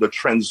how the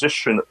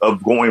transition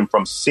of going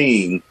from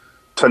seeing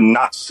to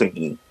not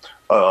seeing.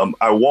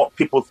 I walk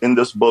people in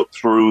this book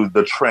through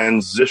the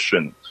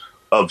transition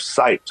of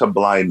sight to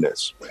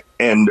blindness.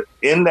 And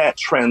in that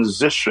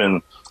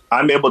transition,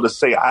 I'm able to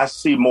say I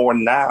see more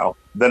now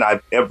than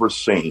I've ever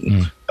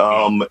seen.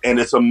 And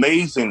it's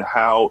amazing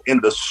how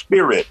in the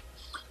spirit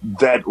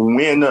that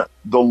when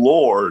the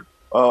Lord,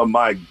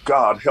 my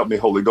God, help me,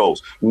 Holy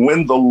Ghost,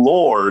 when the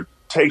Lord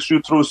takes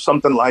you through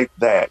something like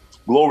that,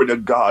 glory to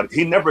God,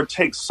 he never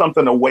takes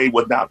something away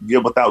without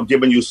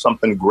giving you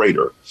something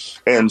greater.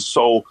 And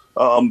so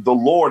the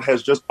Lord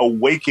has just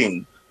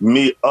awakened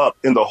me up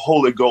in the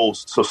Holy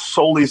Ghost to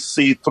solely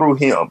see through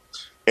him.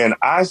 And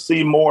I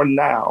see more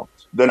now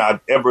than I've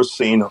ever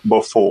seen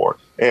before.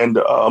 And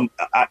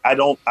I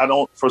don't,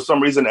 for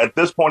some reason, at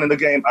this point in the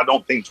game, I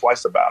don't think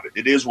twice about it.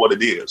 It is what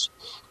it is.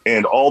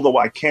 And although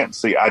I can't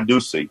see, I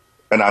do see.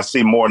 And I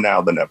see more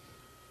now than ever.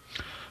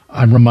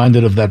 I'm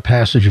reminded of that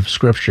passage of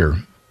Scripture.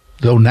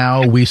 Though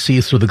now we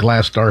see through the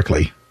glass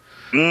darkly.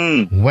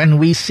 When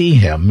we see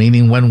him,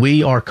 meaning when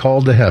we are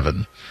called to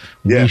heaven,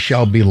 we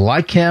shall be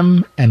like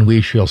him, and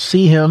we shall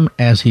see him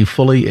as he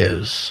fully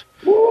is.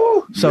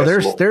 Woo, so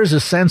there's a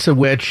sense of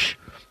which,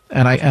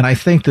 and I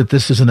think that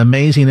this is an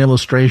amazing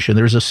illustration,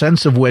 there's a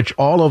sense of which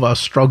all of us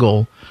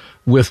struggle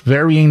with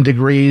varying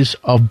degrees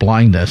of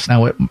blindness.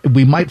 Now,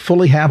 we might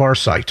fully have our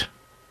sight,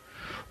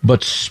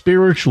 but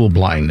spiritual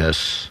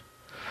blindness,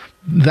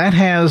 that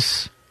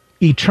has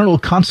eternal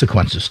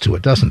consequences to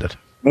it, doesn't it?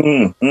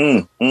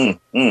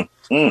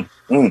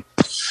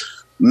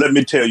 Let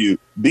me tell you,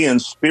 being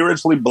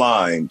spiritually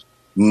blind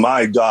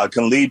my God,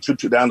 can lead you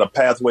down the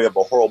pathway of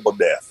a horrible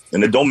death.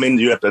 And it don't mean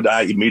you have to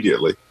die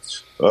immediately.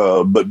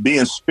 But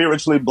being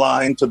spiritually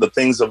blind to the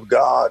things of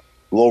God,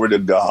 glory to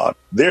God.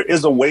 There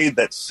is a way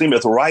that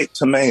seemeth right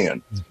to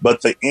man,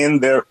 but the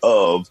end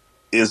thereof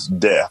is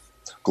death.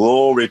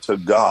 Glory to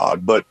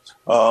God. But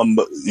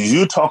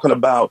you talking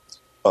about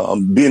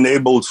being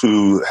able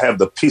to have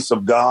the peace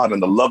of God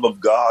and the love of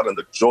God and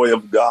the joy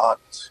of God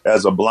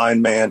as a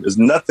blind man is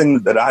nothing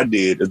that I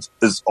did.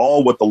 It's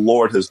all what the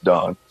Lord has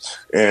done.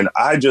 And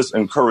I just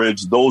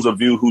encourage those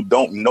of you who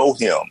don't know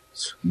him,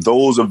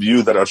 those of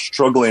you that are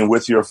struggling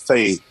with your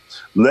faith,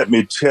 let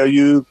me tell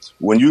you,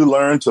 when you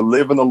learn to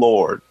live in the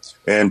Lord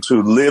and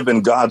to live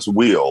in God's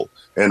will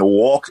and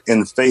walk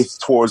in faith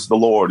towards the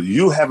Lord,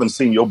 you haven't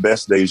seen your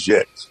best days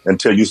yet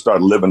until you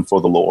start living for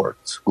the Lord.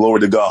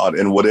 Glory to God.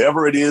 And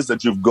whatever it is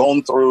that you've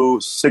gone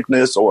through,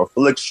 sickness or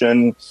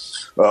affliction,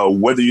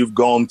 whether you've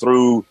gone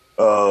through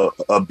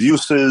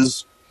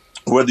abuses,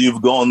 whether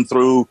you've gone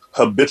through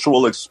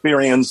habitual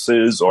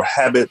experiences or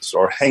habits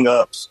or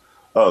hang-ups,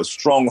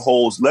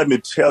 strongholds, let me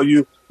tell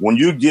you, when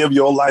you give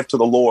your life to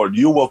the Lord,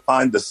 you will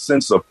find the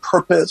sense of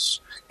purpose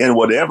in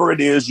whatever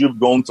it is you've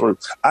gone through.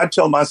 I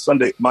tell my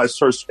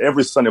church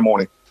every Sunday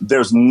morning,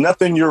 there's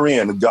nothing you're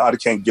in God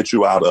can't get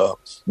you out of.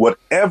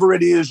 Whatever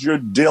it is you're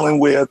dealing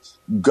with,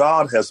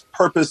 God has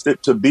purposed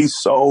it to be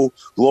so.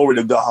 Glory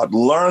to God.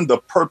 Learn the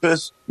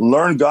purpose,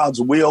 learn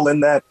God's will in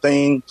that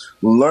thing,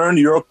 learn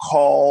your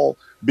call,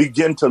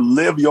 begin to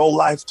live your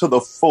life to the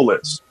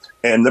fullest.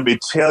 And let me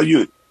tell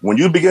you, when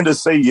you begin to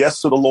say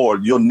yes to the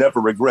Lord, you'll never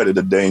regret it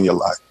a day in your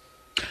life.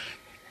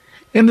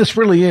 And this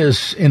really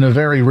is, in a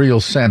very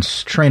real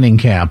sense, training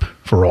camp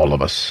for all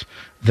of us.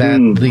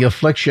 That the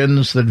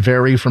afflictions that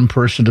vary from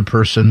person to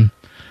person,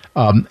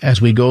 as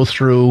we go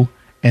through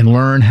and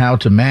learn how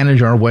to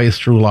manage our way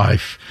through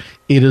life,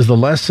 it is the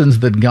lessons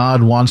that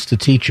God wants to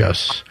teach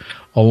us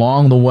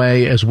along the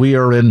way as we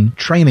are in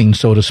training,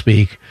 so to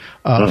speak,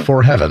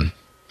 for heaven.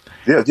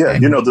 Yeah.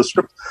 And, the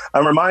script.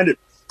 I'm reminded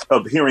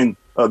of hearing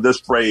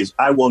this phrase,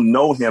 I will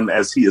know him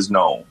as he is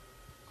known.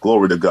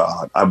 Glory to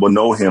God. I will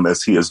know him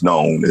as he is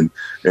known.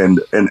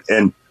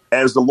 And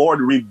as the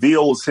Lord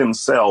reveals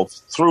himself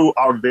through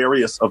our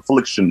various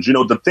afflictions,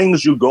 the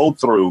things you go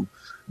through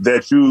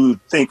that you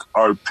think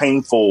are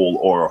painful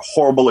or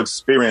horrible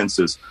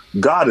experiences,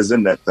 God is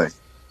in that thing.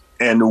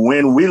 And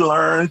when we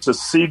learn to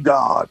see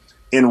God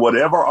in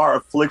whatever our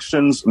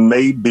afflictions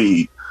may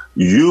be,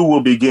 you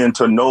will begin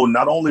to know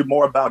not only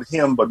more about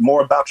him, but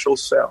more about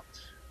yourself.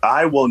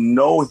 I will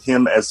know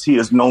him as he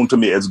is known to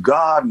me. As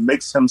God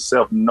makes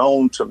himself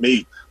known to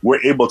me,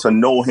 we're able to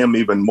know him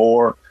even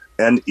more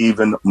and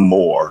even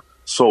more.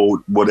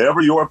 So whatever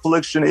your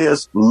affliction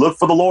is, look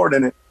for the Lord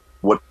in it.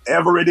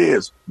 Whatever it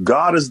is,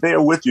 God is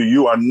there with you.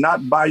 You are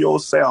not by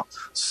yourself.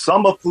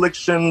 Some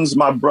afflictions,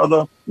 my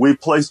brother, we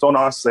placed on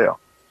ourselves.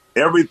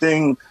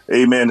 Everything,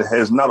 amen,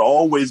 has not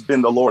always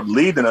been the Lord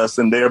leading us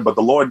in there, but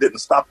the Lord didn't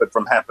stop it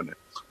from happening.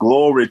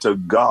 Glory to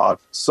God.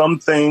 Some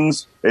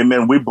things,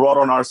 amen, we brought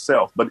on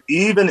ourselves. But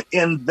even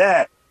in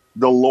that,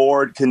 the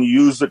Lord can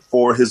use it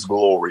for his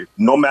glory.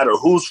 No matter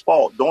whose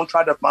fault, don't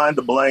try to find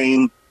the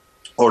blame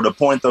or to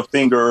point the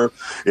finger.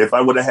 If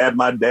I would have had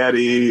my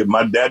daddy would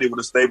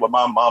have stayed with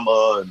my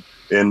mama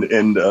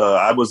and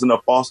I was in a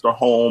foster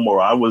home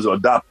or I was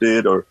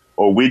adopted or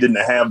we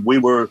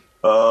were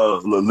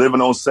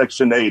living on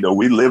Section 8 or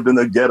we lived in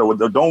the ghetto.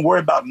 Don't worry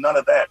about none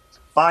of that.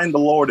 Find the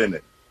Lord in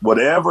it.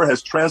 Whatever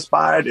has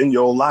transpired in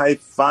your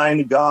life,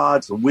 find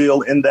God's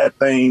will in that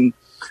thing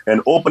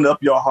and open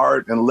up your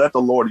heart and let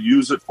the Lord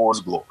use it for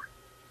his glory.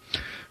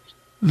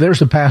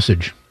 There's a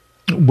passage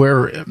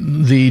where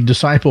the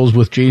disciples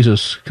with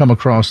Jesus come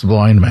across the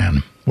blind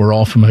man. We're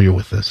all familiar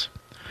with this.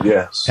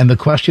 Yes. And the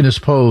question is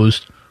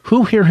posed,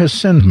 who here has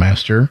sinned,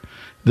 Master,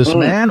 this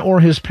man or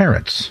his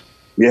parents?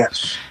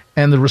 Yes.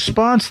 And the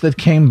response that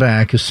came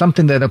back is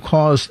something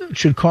that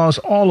should cause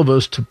all of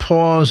us to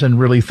pause and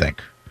really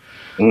think.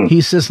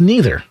 He says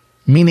neither,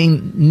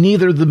 meaning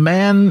neither the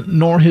man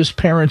nor his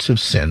parents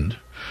have sinned,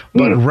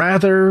 but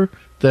rather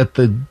that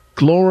the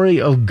glory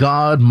of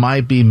God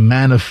might be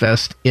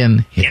manifest in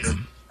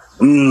him.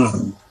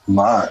 In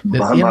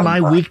my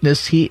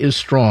weakness, he is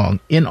strong.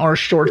 In our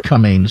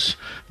shortcomings,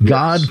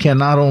 God can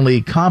not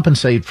only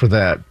compensate for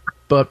that,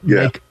 but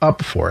make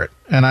up for it.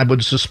 And I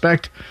would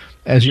suspect,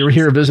 as you're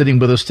here visiting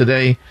with us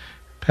today,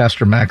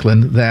 Pastor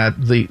Macklin, that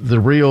the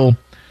real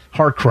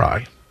heart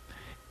cry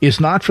is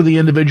not for the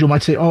individual who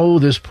might say, oh,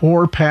 this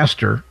poor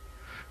pastor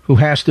who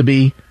has to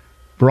be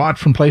brought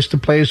from place to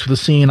place with a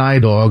seeing eye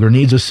dog or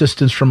needs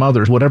assistance from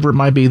others, whatever it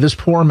might be, this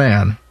poor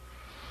man.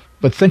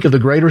 But think of the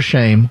greater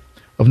shame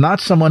of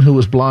not someone who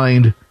is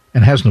blind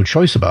and has no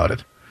choice about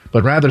it,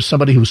 but rather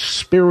somebody who's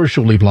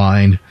spiritually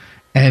blind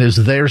and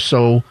is there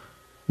so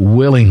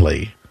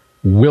willfully,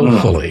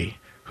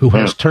 who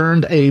has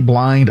turned a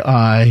blind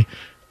eye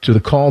to the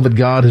call that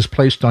God has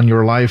placed on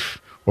your life,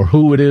 or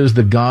who it is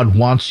that God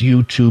wants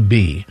you to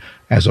be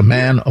as a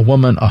man, a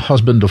woman, a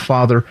husband, a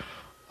father,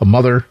 a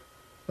mother,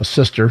 a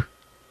sister.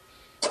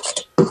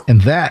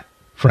 And that,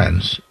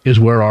 friends, is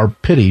where our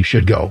pity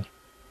should go.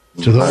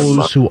 to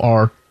those who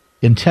are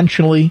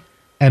intentionally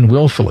and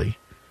willfully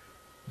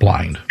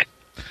blind.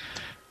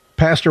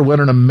 Pastor, what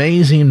an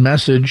amazing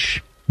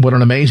message, what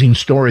an amazing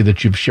story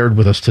that you've shared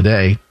with us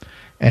today.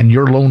 And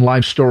your lone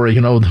life story,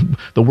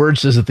 the word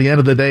says at the end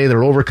of the day, they're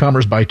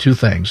overcomers by two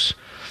things,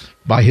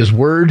 by his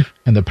word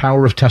and the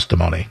power of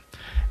testimony.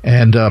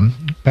 And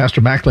Pastor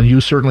Macklin, you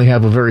certainly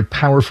have a very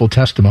powerful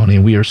testimony,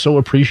 and we are so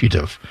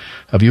appreciative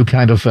of you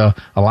kind of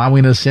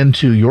allowing us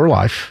into your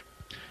life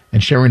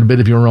and sharing a bit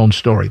of your own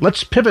story.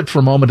 Let's pivot for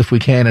a moment, if we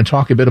can, and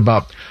talk a bit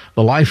about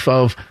the life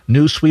of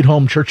New Sweet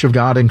Home Church of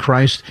God in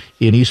Christ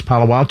in East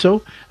Palo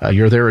Alto.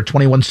 You're there at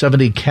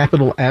 2170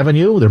 Capitol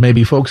Avenue. There may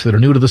be folks that are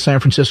new to the San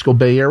Francisco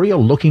Bay Area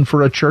looking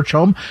for a church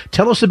home.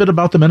 Tell us a bit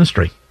about the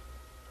ministry.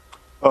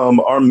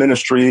 Our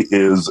ministry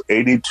is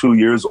 82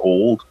 years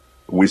old.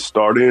 We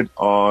started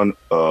on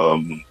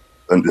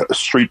a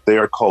street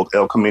there called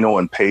El Camino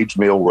and Page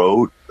Mill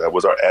Road. That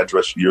was our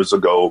address years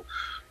ago.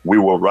 We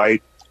were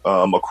right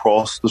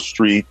across the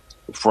street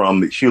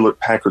from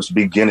Hewlett-Packard's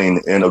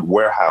beginning in a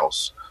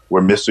warehouse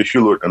where Mr.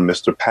 Hewlett and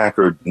Mr.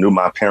 Packard knew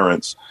my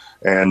parents,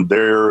 and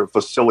their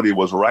facility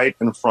was right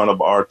in front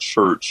of our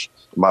church.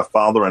 My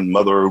father and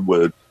mother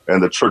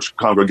and the church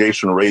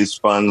congregation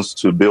raised funds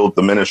to build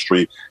the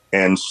ministry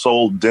and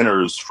sold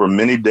dinners for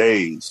many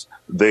days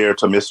there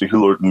to Mr.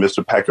 Hewlett and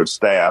Mr. Packard's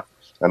staff.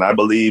 And I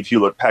believe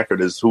Hewlett-Packard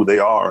is who they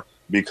are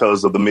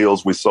because of the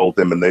meals we sold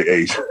them and they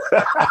ate.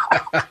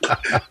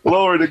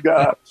 Glory to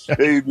God.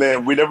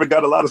 Amen. We never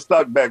got a lot of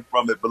stock back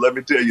from it, but let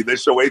me tell you, they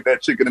sure ate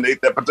that chicken and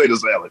ate that potato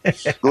salad.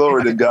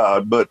 Glory to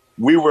God. But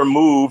we were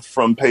moved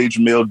from Page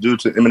Mill due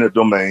to eminent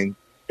domain,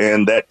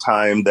 and that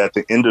time that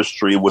the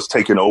industry was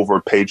taking over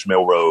Page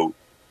Mill Road.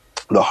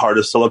 The heart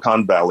of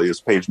Silicon Valley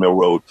is Page Mill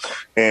Road,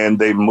 and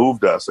they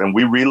moved us, and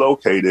we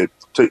relocated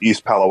to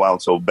East Palo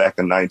Alto back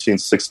in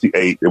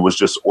 1968. It was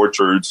just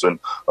orchards and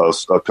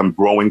a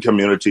growing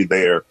community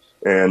there.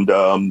 And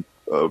from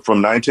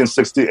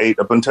 1968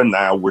 up until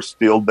now, we're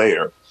still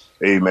there.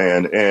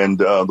 Amen. And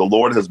the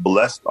Lord has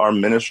blessed our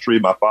ministry.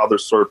 My father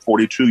served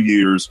 42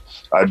 years.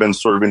 I've been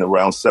serving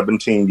around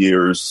 17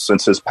 years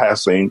since his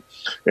passing.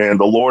 And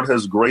the Lord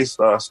has graced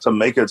us to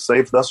make it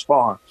safe thus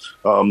far.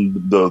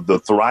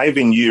 The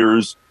thriving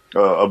years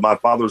of my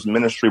father's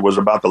ministry was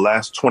about the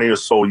last 20 or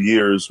so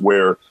years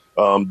where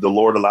the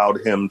Lord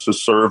allowed him to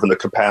serve in the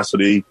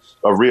capacity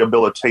of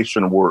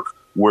rehabilitation work,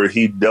 where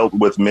he dealt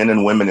with men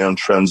and women in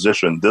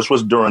transition. This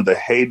was during the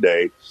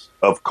heyday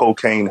of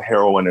cocaine,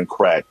 heroin, and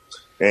crack.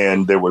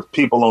 And there were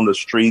people on the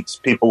streets.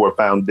 People were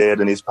found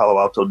dead in East Palo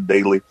Alto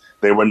daily.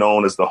 They were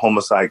known as the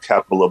homicide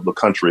capital of the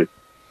country.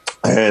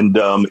 And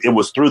it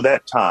was through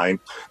that time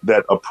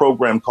that a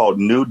program called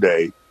New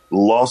Day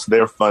lost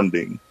their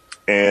funding.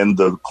 And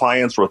the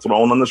clients were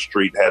thrown on the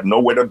street, had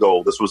nowhere to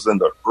go. This was in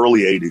the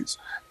early 80s.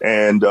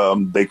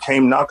 And they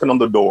came knocking on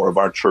the door of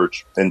our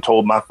church and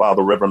told my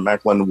father, Reverend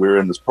Macklin, we're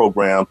in this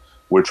program.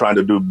 We're trying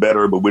to do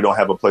better, but we don't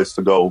have a place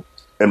to go.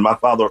 And my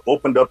father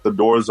opened up the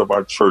doors of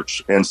our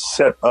church and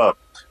set up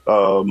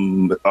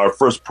our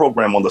first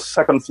program on the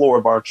second floor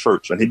of our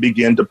church. And he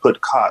began to put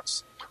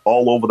cots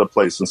all over the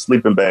place and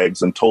sleeping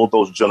bags and told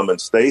those gentlemen,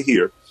 stay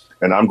here,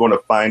 and I'm going to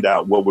find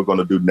out what we're going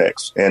to do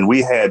next. And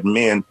we had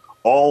men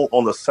all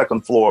on the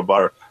second floor of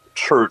our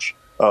church,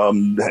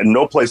 had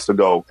no place to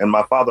go. And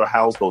my father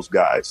housed those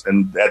guys.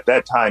 And at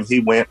that time,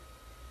 he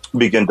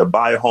began to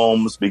buy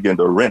homes, began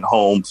to rent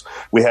homes.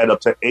 We had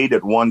up to 8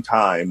 at one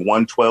time,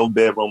 one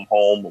 12-bedroom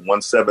home, one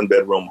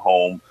 7-bedroom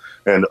home,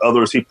 and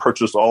others he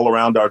purchased all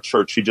around our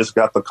church. He just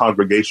got the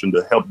congregation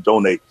to help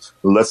donate.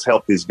 Let's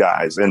help these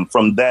guys. And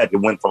from that, it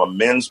went from a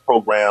men's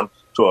program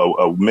to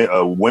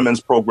a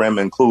women's program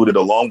included,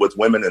 along with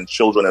women and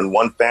children, and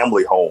one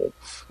family home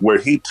where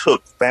he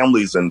took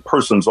families and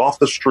persons off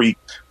the street.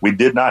 We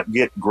did not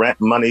get grant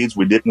monies.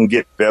 We didn't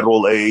get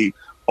federal aid,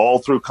 all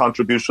through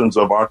contributions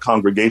of our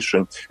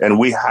congregation. And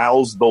we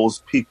housed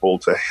those people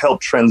to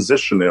help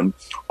transition them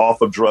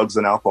off of drugs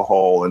and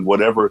alcohol and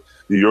whatever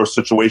your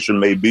situation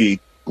may be.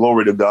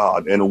 Glory to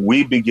God. And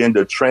we begin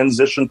to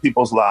transition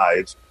people's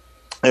lives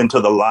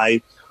into the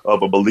life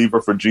of a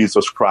believer for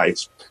Jesus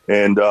Christ.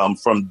 And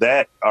from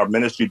that, our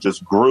ministry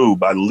just grew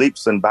by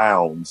leaps and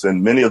bounds.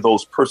 And many of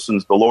those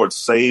persons, the Lord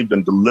saved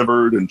and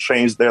delivered and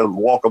changed their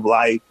walk of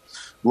life.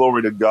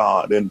 Glory to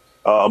God. And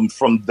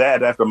from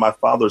that, after my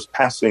father's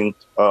passing,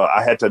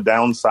 I had to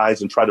downsize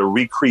and try to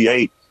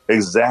recreate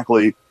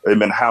exactly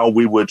how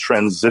we would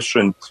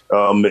transition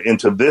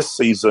into this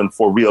season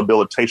for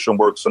rehabilitation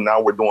work. So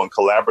now we're doing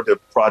collaborative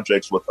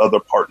projects with other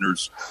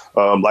partners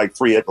like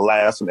Free at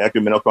Last and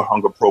Ecumenical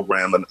Hunger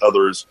Program and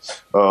others.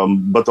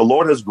 But the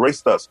Lord has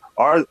graced us.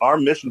 Our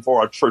mission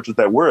for our church is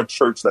that we're a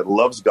church that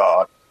loves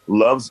God,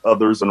 loves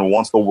others, and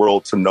wants the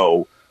world to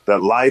know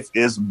that life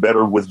is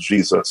better with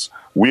Jesus.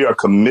 We are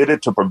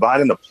committed to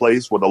providing a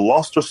place where the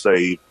lost are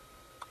saved,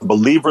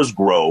 believers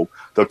grow,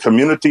 the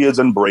community is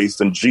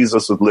embraced, and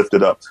Jesus is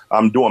lifted up.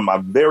 I'm doing my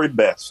very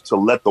best to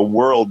let the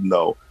world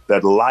know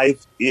that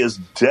life is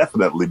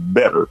definitely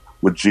better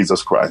with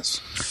Jesus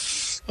Christ.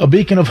 A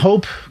beacon of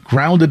hope,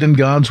 grounded in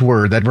God's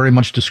Word. That very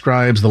much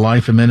describes the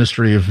life and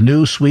ministry of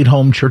New Sweet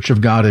Home Church of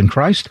God in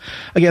Christ.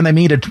 Again, they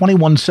meet at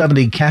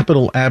 2170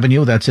 Capitol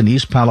Avenue. That's in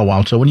East Palo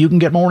Alto. And you can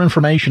get more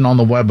information on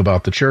the web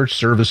about the church,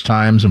 service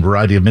times, and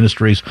variety of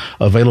ministries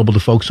available to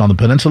folks on the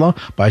peninsula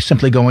by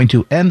simply going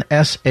to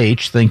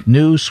NSH, think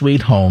New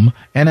Sweet Home,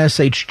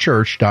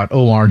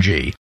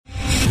 nshchurch.org.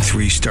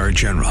 3-star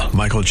General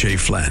Michael J.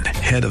 Flynn,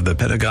 head of the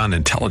Pentagon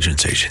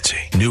Intelligence Agency,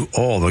 knew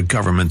all the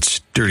government's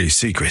dirty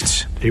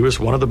secrets. He was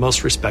one of the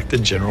most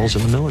respected generals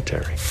in the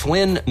military.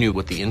 Flynn knew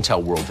what the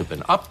intel world had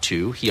been up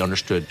to. He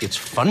understood its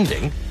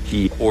funding.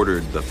 He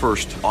ordered the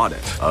first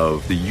audit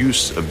of the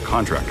use of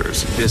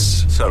contractors.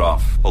 This set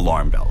off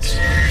alarm bells.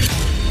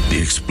 The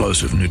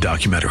explosive new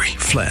documentary,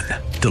 Flynn,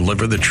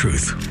 Deliver the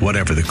Truth,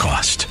 Whatever the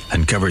Cost,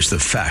 uncovers the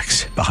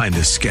facts behind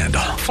this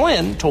scandal.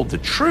 Flynn told the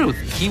truth.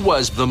 He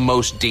was the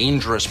most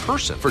dangerous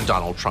person for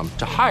Donald Trump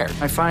to hire.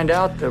 I find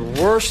out the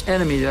worst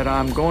enemy that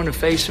I'm going to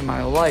face in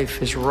my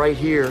life is right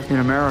here in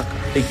America.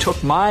 They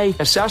took my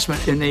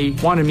assessment and they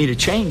wanted me to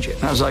change it.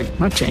 And I was like, I'm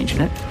not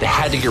changing it. They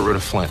had to get rid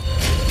of Flynn.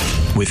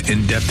 With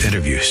in-depth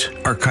interviews,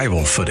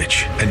 archival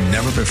footage, and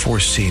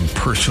never-before-seen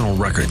personal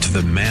records of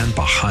the man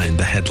behind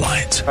the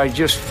headlines. I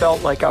just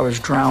felt like I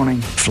was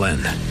drowning. Flynn,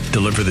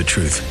 Deliver the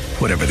Truth,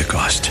 Whatever the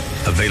Cost.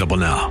 Available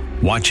now.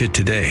 Watch it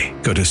today.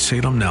 Go to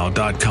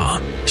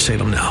salemnow.com.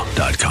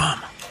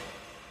 salemnow.com.